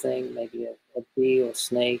something, maybe a bee or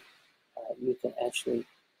snake. You can actually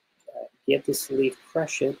get this leaf,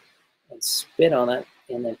 crush it, and spit on it,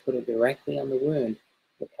 and then put it directly on the wound.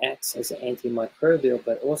 It acts as an antimicrobial,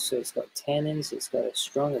 but also it's got tannins. It's got a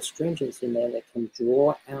strong astringent in there that can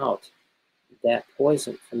draw out that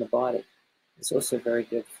poison from the body. It's also very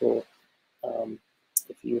good for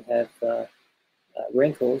if you have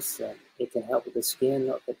wrinkles. It can help with the skin.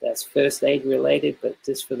 Not that that's first aid related, but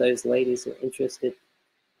just for those ladies who are interested.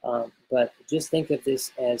 But just think of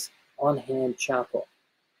this as on-hand charcoal.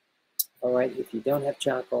 All right, if you don't have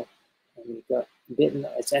charcoal and you've got bitten,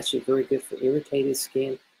 it's actually very good for irritated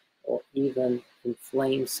skin or even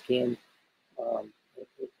inflamed skin.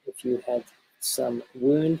 If you had some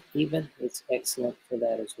wound even, it's excellent for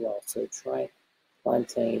that as well. So try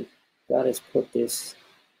plantain. God has put this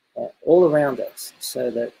all around us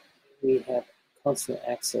so that we have constant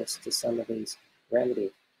access to some of these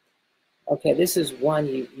remedies. Okay, this is one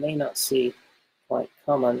you may not see quite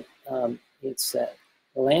common. It's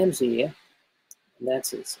lamb's ear, and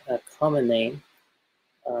that's its common name.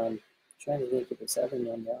 Trying to think of this other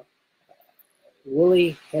name now.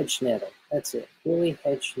 Woolly hedge nettle. That's it. Woolly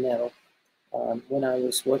hedge nettle. When I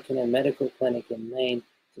was working in a medical clinic in Maine,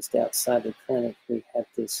 just outside the clinic, we had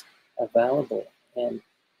this available. And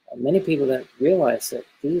many people don't realize that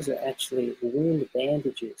these are actually wound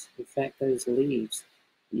bandages. In fact, those leaves,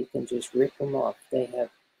 you can just rip them off. They have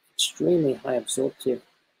extremely high absorptive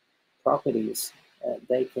properties.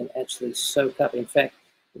 They can actually soak up. In fact,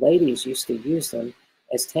 ladies used to use them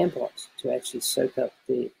as tampons to actually soak up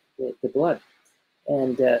the blood.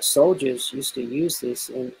 And soldiers used to use this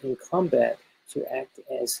in combat to act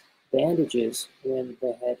as bandages when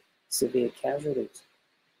they had severe casualties.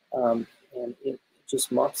 And it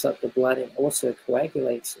just mops up the blood and also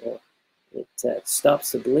coagulates, or it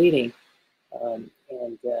stops the bleeding. And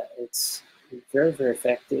it's very, very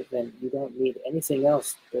effective, and you don't need anything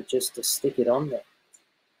else but just to stick it on there.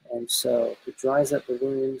 And so it dries up the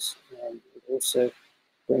wounds, and it also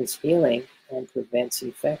brings healing and prevents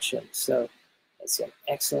infection. So it's an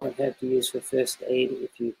excellent herb to use for first aid.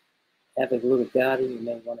 If you have a little garden, you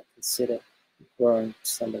may want to consider growing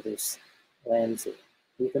some of this lamb's ear.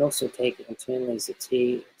 You can also take it internally as a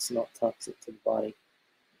tea. It's not toxic to the body,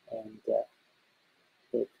 and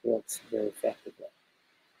it works very effectively.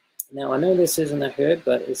 Now, I know this isn't a herb,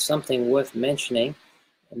 but it's something worth mentioning,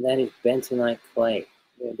 and that is bentonite clay.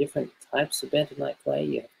 There are different types of bentonite clay.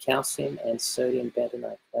 You have calcium and sodium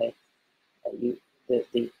bentonite clay.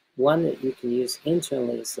 The one that you can use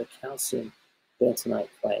internally is the calcium bentonite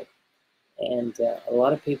clay. And a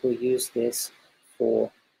lot of people use this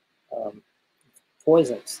for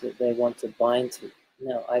poisons that they want to bind to.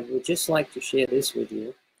 Now, I would just like to share this with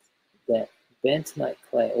you, that bentonite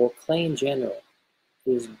clay, or clay in general,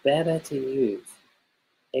 is better to use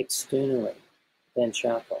externally than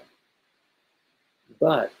charcoal.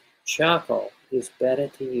 But charcoal is better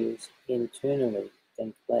to use internally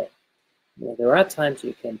than clay. Now, there are times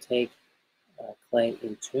you can take clay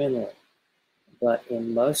internally, but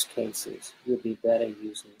in most cases, you'll be better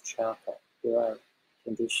using charcoal. There are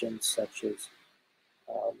conditions such as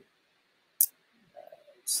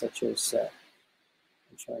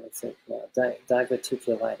I'm trying to think now,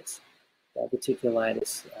 diverticulitis.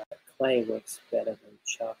 Diverticulitis, clay works better than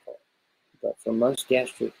charcoal. But for most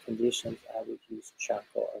gastric conditions, I would use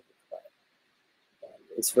charcoal over clay. And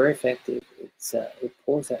it's very effective. It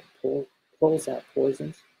pulls out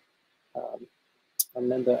poisons. I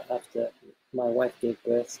remember after my wife gave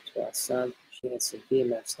birth to our son, she had severe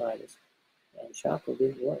mastitis, and charcoal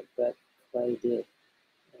didn't work, but clay did.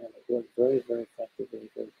 And it worked very, very effectively,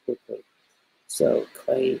 very quickly. So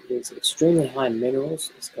clay is extremely high in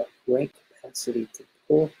minerals. It's got great capacity to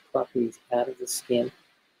pull properties out of the skin.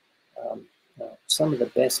 Some of the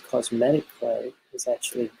best cosmetic clay is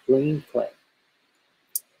actually green clay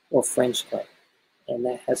or French clay. And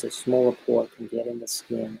that has a smaller pore, it can get in the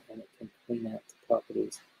skin, and it can clean out the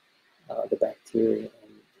properties, the bacteria,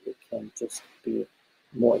 and it can just be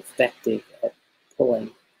more effective at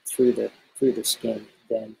pulling through the skin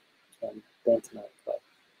than bentonite clay.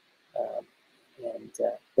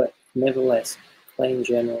 But nevertheless, clay in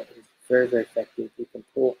general is very, very effective. You can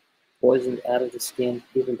pull poison out of the skin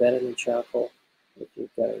even better than charcoal. If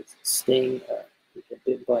you've got a sting, you get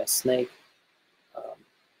bitten by a snake.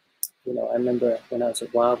 I remember when I was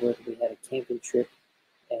at Wellard, we had a camping trip,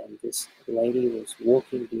 and this lady was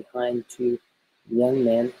walking behind two young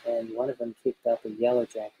men, and one of them picked up a yellow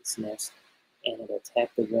jacket's nest, and it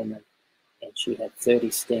attacked the woman, and she had 30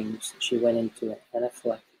 stings. She went into an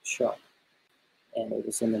anaphylactic shock, and it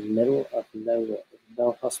was in the middle of nowhere, with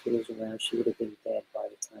no hospitals around. She would have been dead by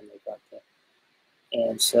the time they got there.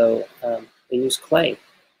 And so they used clay.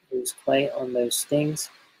 They used clay on those stings,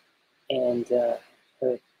 and her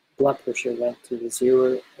blood pressure went to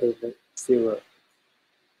 0/0.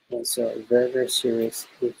 And so very, very serious.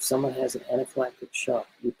 If someone has an anaphylactic shock,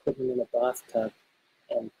 you put them in a bathtub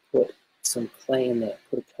and put some clay in there,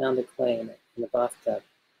 put a pound of clay in the bathtub,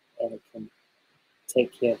 and it can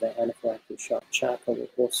take care of the anaphylactic shock. Charcoal will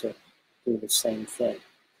also do the same thing.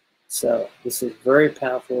 So this is very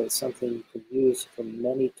powerful. It's something you can use for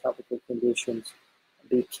many topical conditions.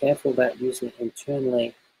 Be careful about using it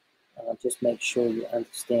internally. Just make sure you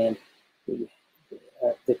understand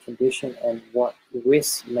the condition and what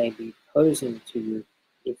risks may be posing to you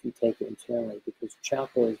if you take it internally, because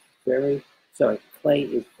charcoal is very clay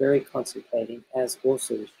is very concentrating, as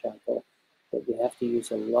also is charcoal, but you have to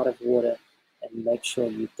use a lot of water and make sure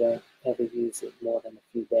you don't ever use it more than a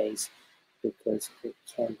few days because it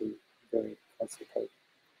can be very concentrated.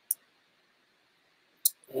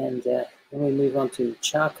 And when we move on to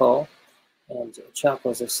charcoal, and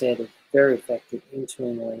charcoal, as I said, is very effective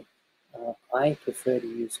internally. I prefer to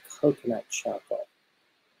use coconut charcoal.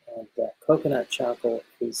 And coconut charcoal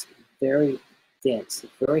is very dense,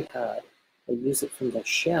 very hard. They use it from the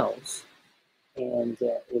shells, and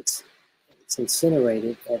it's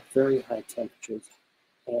incinerated at very high temperatures,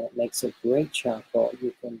 and it makes a great charcoal.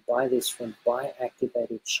 You can buy this from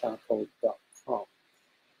bioactivatedcharcoal.com,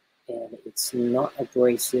 and it's not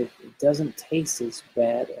abrasive. It doesn't taste as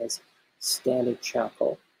bad as standard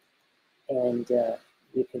charcoal, and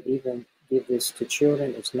you can even give this to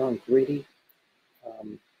children. It's non-gritty.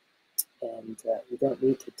 And you don't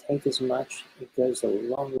need to take as much. It goes a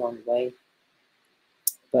long, long way,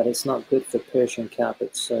 but it's not good for Persian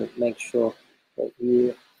carpets. So make sure that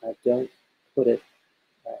you don't put it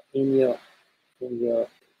in your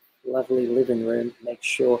lovely living room. Make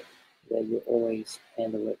sure that you always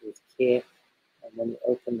handle it with care. And when you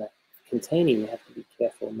open the container, you have to be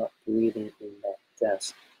careful not breathing in that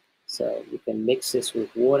dust. So you can mix this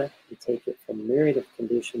with water and take it for a myriad of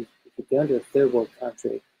conditions. If you go into a third world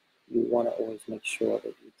country, you want to always make sure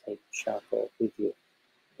that you take charcoal with you.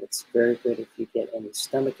 It's very good if you get any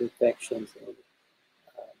stomach infections and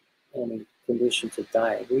any conditions of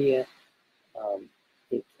diarrhea.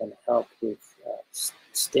 It can help with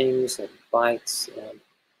stings and bites, and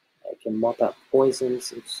it can mop up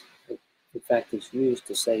poisons. In fact, it's used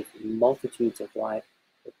to save multitudes of lives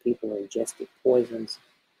if people who ingested poisons.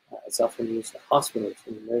 It's often used in hospitals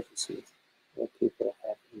in emergencies where people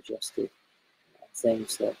have ingested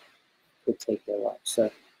things that could take their life.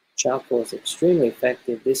 So charcoal is extremely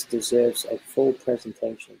effective. This deserves a full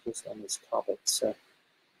presentation just on this topic. So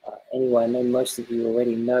anyway, I know most of you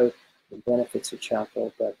already know the benefits of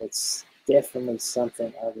charcoal, but it's definitely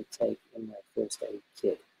something I would take in my first aid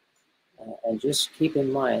kit. And just keep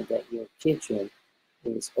in mind that your kitchen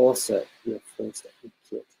is also your first aid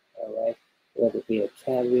kit, all right? Whether it be a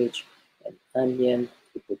cabbage, an onion,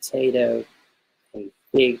 a potato, a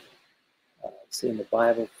fig. See in the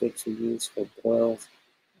Bible, figs are used for boils.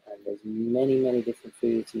 And there's many, many different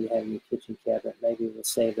foods you have in your kitchen cabinet. Maybe we'll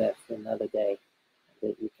save that for another day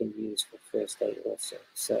that you can use for first aid also.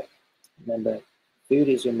 So remember, food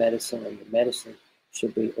is your medicine, and your medicine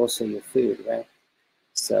should be also your food, right?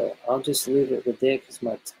 So I'll just leave it with there because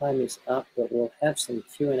my time is up, but we'll have some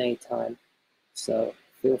Q&A time. So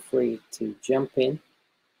feel free to jump in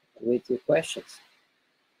with your questions.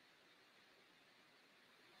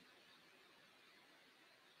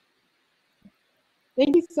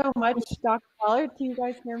 Thank you so much, Dr. Wellard. Can you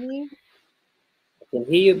guys hear me? I can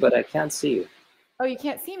hear you, but I can't see you. Oh, you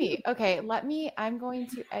can't see me. Okay, I'm going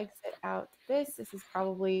to exit out this. This is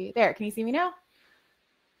probably there. Can you see me now?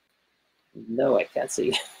 No, I can't see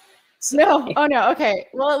you. No. Oh, no. Okay.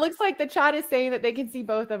 Well, it looks like the chat is saying that they can see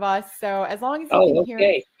both of us. So as long as you can hear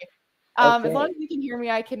me, as long as you can hear me,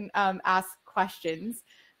 I can ask questions.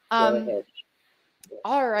 Go ahead.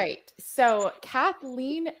 All right. So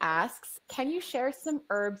Kathleen asks, can you share some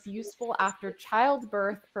herbs useful after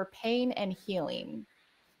childbirth for pain and healing?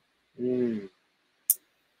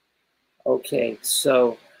 Okay.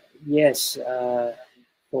 So yes,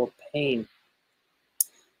 for pain.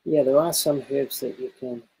 Yeah, there are some herbs that you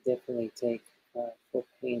can definitely take for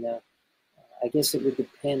pain. I guess it would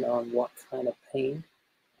depend on what kind of pain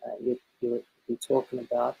you're talking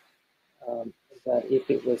about. But if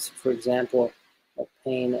it was, for example, a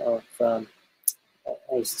pain of, I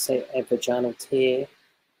used to say, a vaginal tear,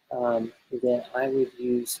 then I would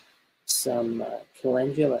use some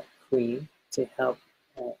calendula cream to help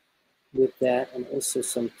with that, and also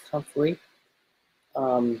some comfrey.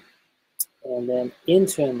 And then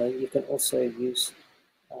internally, you can also use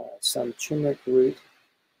some turmeric root.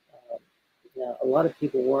 Now, a lot of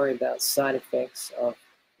people worry about side effects of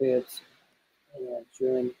herbs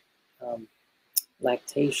during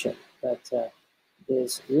lactation, but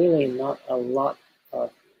there's really not a lot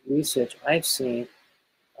of research I've seen.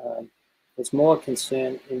 There's more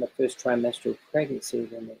concern in the first trimester of pregnancy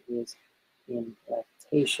than there is in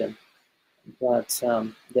lactation, but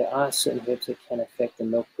there are certain herbs that can affect the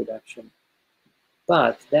milk production.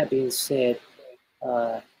 But that being said,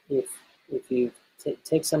 if you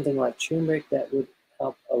take something like turmeric, that would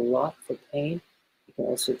help a lot for pain. You can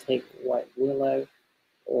also take white willow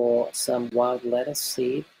or some wild lettuce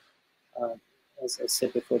seed. As I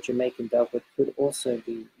said before, Jamaican dogwood could also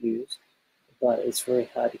be used, but it's very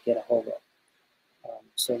hard to get a hold of.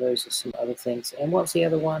 So those are some other things. And what's the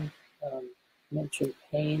other one? Mentioned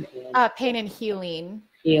pain and Pain and healing.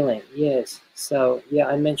 healing. Yes. So yeah,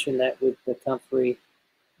 I mentioned that with the comfrey.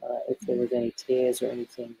 If there was any tears or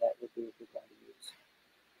anything, that would be a good one to use.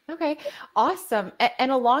 Okay, awesome.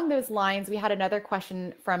 And along those lines, we had another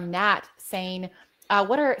question from Nat saying,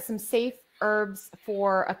 what are some safe herbs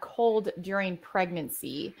for a cold during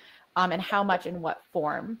pregnancy, and how much and what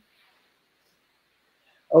form?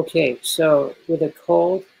 Okay, so with a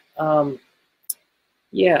cold,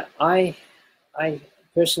 yeah, I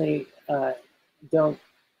personally don't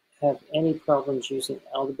have any problems using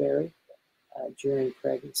elderberry during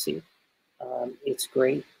pregnancy. It's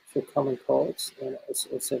great for common colds, and it's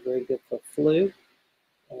also very good for flu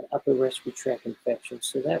and upper respiratory tract infections.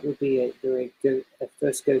 So that would be a very good, a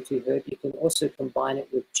first go-to herb. You can also combine it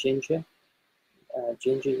with ginger.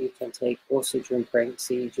 Ginger you can take also during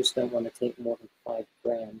pregnancy. You just don't want to take more than 5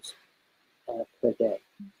 grams per day.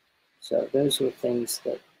 So those are things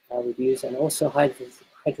that I would use, and also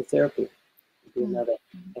hydrotherapy would be another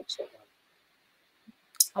excellent one.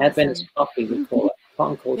 Awesome. Adventist coffee, we call it. Hot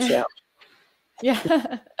and cold shower.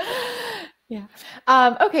 Yeah. Yeah.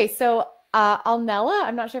 Okay, so Alnella,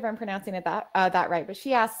 I'm not sure if I'm pronouncing it that right, but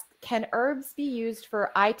she asks, can herbs be used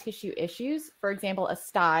for eye tissue issues, for example, a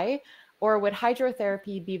sty, or would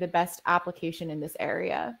hydrotherapy be the best application in this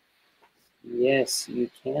area? Yes, you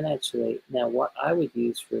can actually. Now, what I would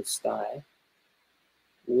use for a sty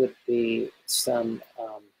would be some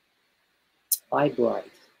eye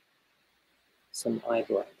bright. Some eye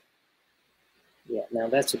bright. Yeah, now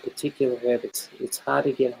that's a particular herb. It's hard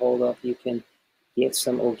to get hold of. You can get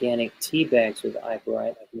some organic tea bags with eye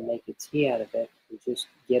bright. I can make a tea out of it. You just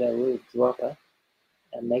get a little dropper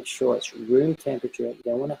and make sure it's room temperature. You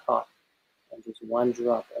don't want it hot, and just 1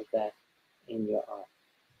 drop of that in your eye.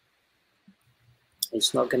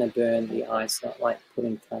 It's not going to burn the eye. It's not like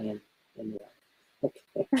putting cayenne in the eye.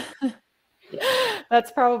 Okay. Yeah.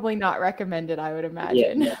 That's probably not recommended, I would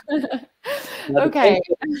imagine. Yeah. Now, Okay.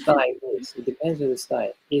 depends what the sty is. It depends on the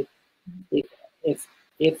sty. If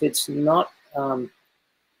it's not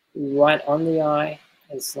right on the eye,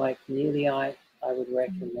 it's like near the eye, I would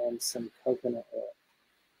recommend some coconut oil,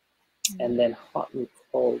 and then hot and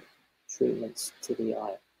cold treatments to the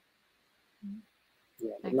eye.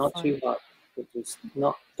 Yeah, but not too hot, but just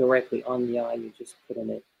not directly on the eye. You're just putting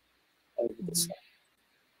it over the side.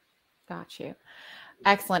 Got you.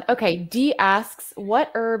 Excellent. Okay, D asks, what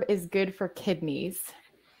herb is good for kidneys?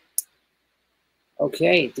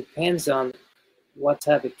 Okay, depends on what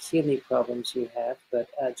type of kidney problems you have, but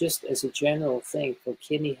just as a general thing for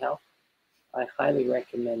kidney health, I highly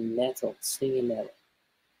recommend nettle, stinging nettle.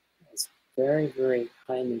 It's very, very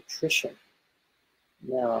high nutrition.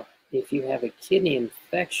 Now, if you have a kidney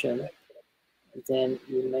infection, then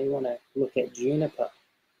you may want to look at juniper.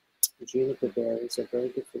 Juniper berries are very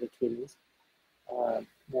good for the kidneys.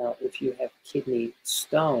 Now, if you have kidney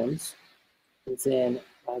stones, then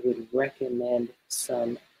I would recommend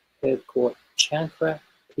some herb called Chancra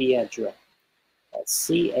piedra. That's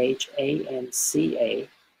Chancapiedra.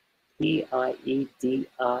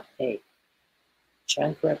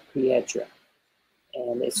 Chancra piedra.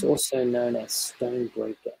 And it's also known as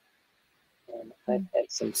stonebreaker. And I've had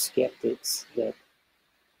some skeptics that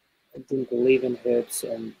didn't believe in herbs,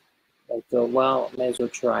 and they thought, well, may as well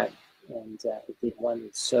try it. And it did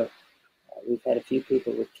wonders. So we've had a few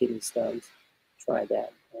people with kidney stones try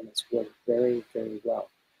that, and it's worked very, very well.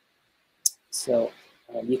 So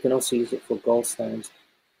you can also use it for gallstones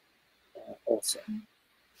also.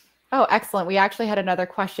 Oh, excellent. We actually had another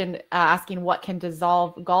question asking what can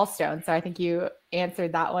dissolve gallstones. So I think you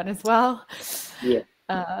answered that one as well. Yeah.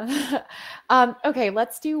 Okay,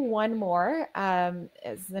 let's do one more,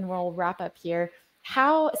 then we'll wrap up here.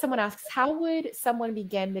 Someone asks, how would someone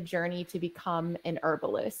begin the journey to become an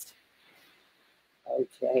herbalist?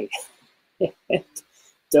 Okay.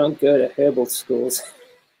 Don't go to herbal schools.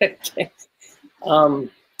 Okay.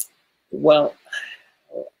 Well,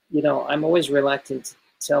 you know, I'm always reluctant to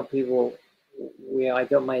tell people where I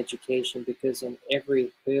got my education, because in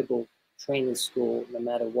every herbal training school, no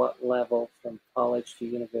matter what level, from college to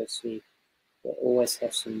university, they always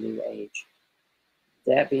have some new age.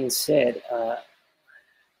 That being said,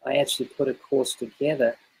 I actually put a course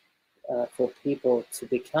together for people to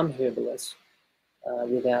become herbalists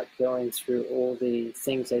without going through all the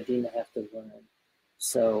things they didn't have to learn.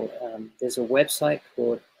 So there's a website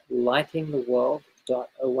called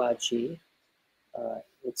lightingtheworld.org.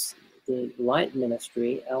 It's the Light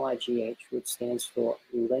Ministry, LIGH, which stands for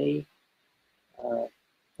Lay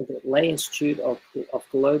Institute of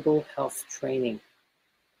Global Health Training.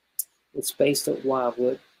 It's based at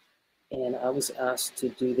Wildwood, and I was asked to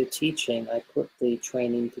do the teaching. I put the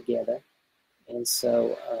training together, and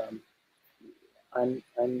so I'm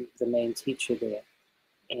the main teacher there.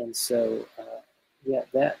 And so yeah,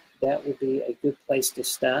 that would be a good place to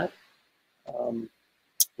start.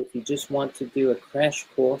 If you just want to do a crash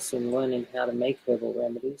course in learning how to make herbal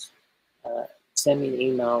remedies, send me an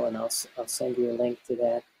email and I'll send you a link to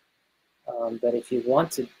that. But if you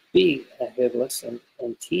want to be a herbalist and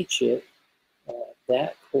teach it,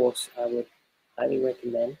 that course I would highly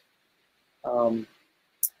recommend,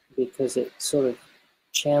 because it sort of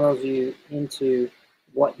channels you into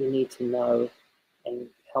what you need to know and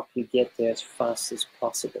help you get there as fast as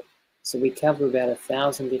possible. So we cover about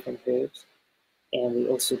 1,000 different herbs, and we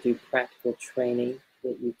also do practical training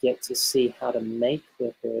that you get to see how to make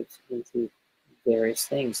the herbs into various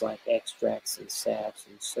things like extracts and salves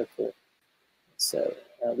and so forth. So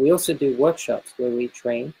we also do workshops where we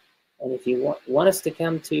train, and if you want us to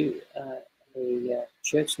come to a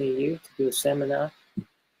church near you to do a seminar,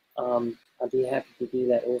 I'd be happy to do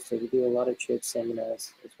that also. We do a lot of church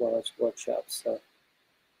seminars as well as workshops.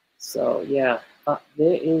 So yeah,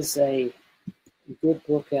 there is a good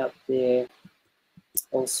book out there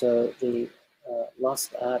also, The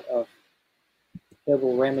Lost Art of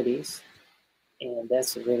Herbal Remedies, and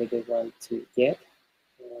that's a really good one to get.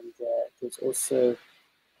 And there's also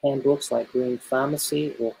handbooks like Green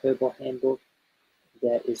Pharmacy or Herbal Handbook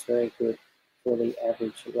that is very good for the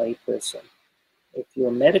average layperson. If you're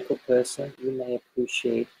a medical person, you may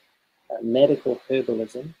appreciate Medical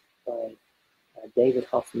Herbalism by David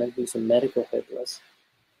Hoffman, who's a medical herbalist.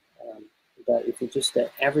 But if you're just an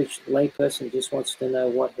average layperson who just wants to know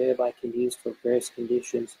what herb I can use for various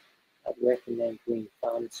conditions, I'd recommend Green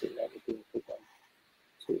Pharmacy. That would be a good one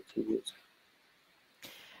to use.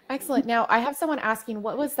 Excellent. Now, I have someone asking,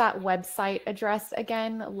 what was that website address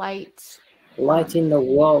again? Light in the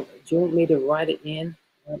World. Do you want me to write it in?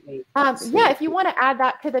 Yeah, if you want to add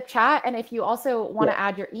that to the chat, and if you also want to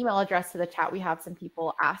add your email address to the chat, we have some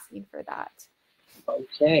people asking for that.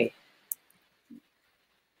 Okay.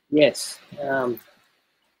 Yes. All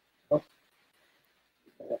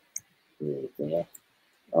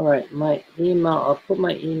right. My email, I'll put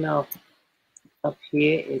my email up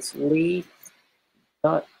here. It's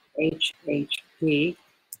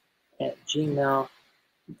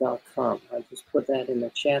lee.hhp@gmail.com. I'll just put that in the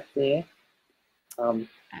chat there.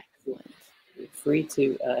 Excellent. You're free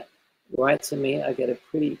to write to me. I got a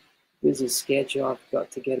pretty busy schedule. I've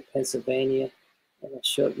got to get to Pennsylvania in a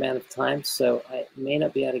short amount of time, so I may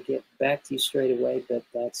not be able to get back to you straight away, but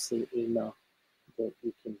that's the email that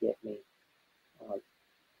you can get me on.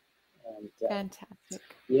 And, fantastic.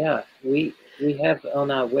 Yeah, we have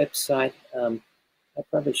on our website, I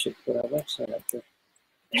probably should put our website up there.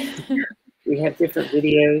 We have different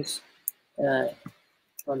videos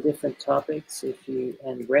on different topics,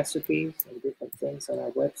 and recipes and different things on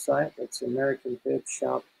our website. It's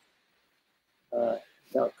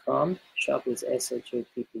AmericanHerbShop.com. Shop is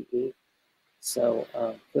SHOPPE. So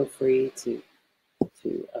feel free to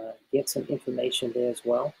get some information there as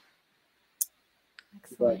well.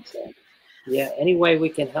 Excellent. But yeah, any way we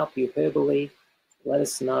can help you herbally, let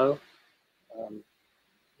us know.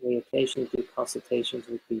 We occasionally do consultations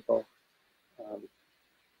with people,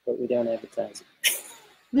 but we don't advertise it.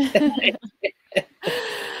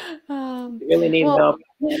 You really need help,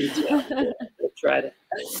 and we'll try to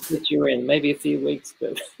get you in. Maybe a few weeks,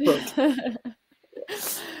 but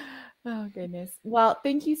oh goodness. Well,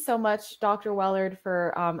 thank you so much, Dr. Wellard,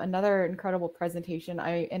 for another incredible presentation.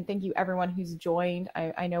 And thank you everyone who's joined.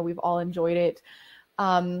 I know we've all enjoyed it.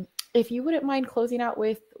 If you wouldn't mind closing out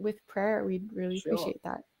with prayer, we'd really appreciate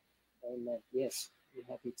that. Amen. Yes, we're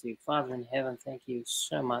happy to. Father in heaven, thank you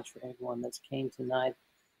so much for everyone that's came tonight.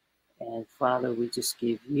 And Father, we just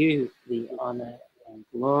give you the honor and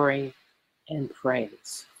glory and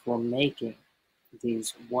praise for making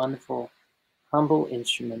these wonderful, humble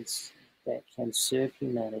instruments that can serve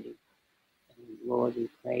humanity. And Lord, we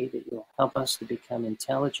pray that you'll help us to become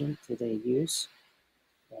intelligent to their use,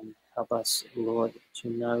 and help us, Lord, to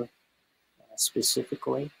know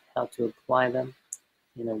specifically how to apply them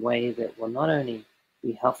in a way that will not only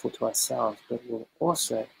be helpful to ourselves, but will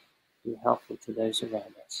also be helpful to those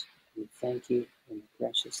around us. We thank you in the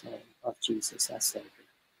precious name of Jesus, our Savior.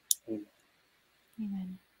 Amen.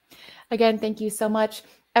 Amen. Again, thank you so much,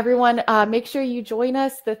 everyone. Make sure you join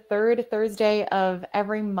us the third Thursday of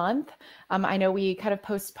every month. I know we kind of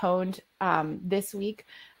postponed this week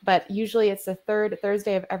but usually it's the third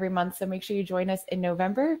Thursday of every month. So make sure you join us in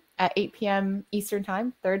November at 8 p.m. Eastern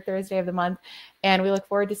Time, third Thursday of the month. And we look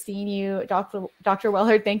forward to seeing you, Dr.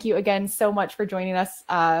 Wellard. Thank you again so much for joining us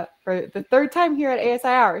for the third time here at ASI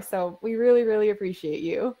Hour. So we really, really appreciate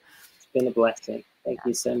you. It's been a blessing. Thank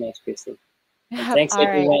you so much, Christy. And thanks,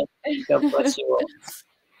 everyone. God bless you all.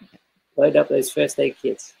 Load up those first aid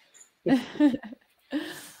kits.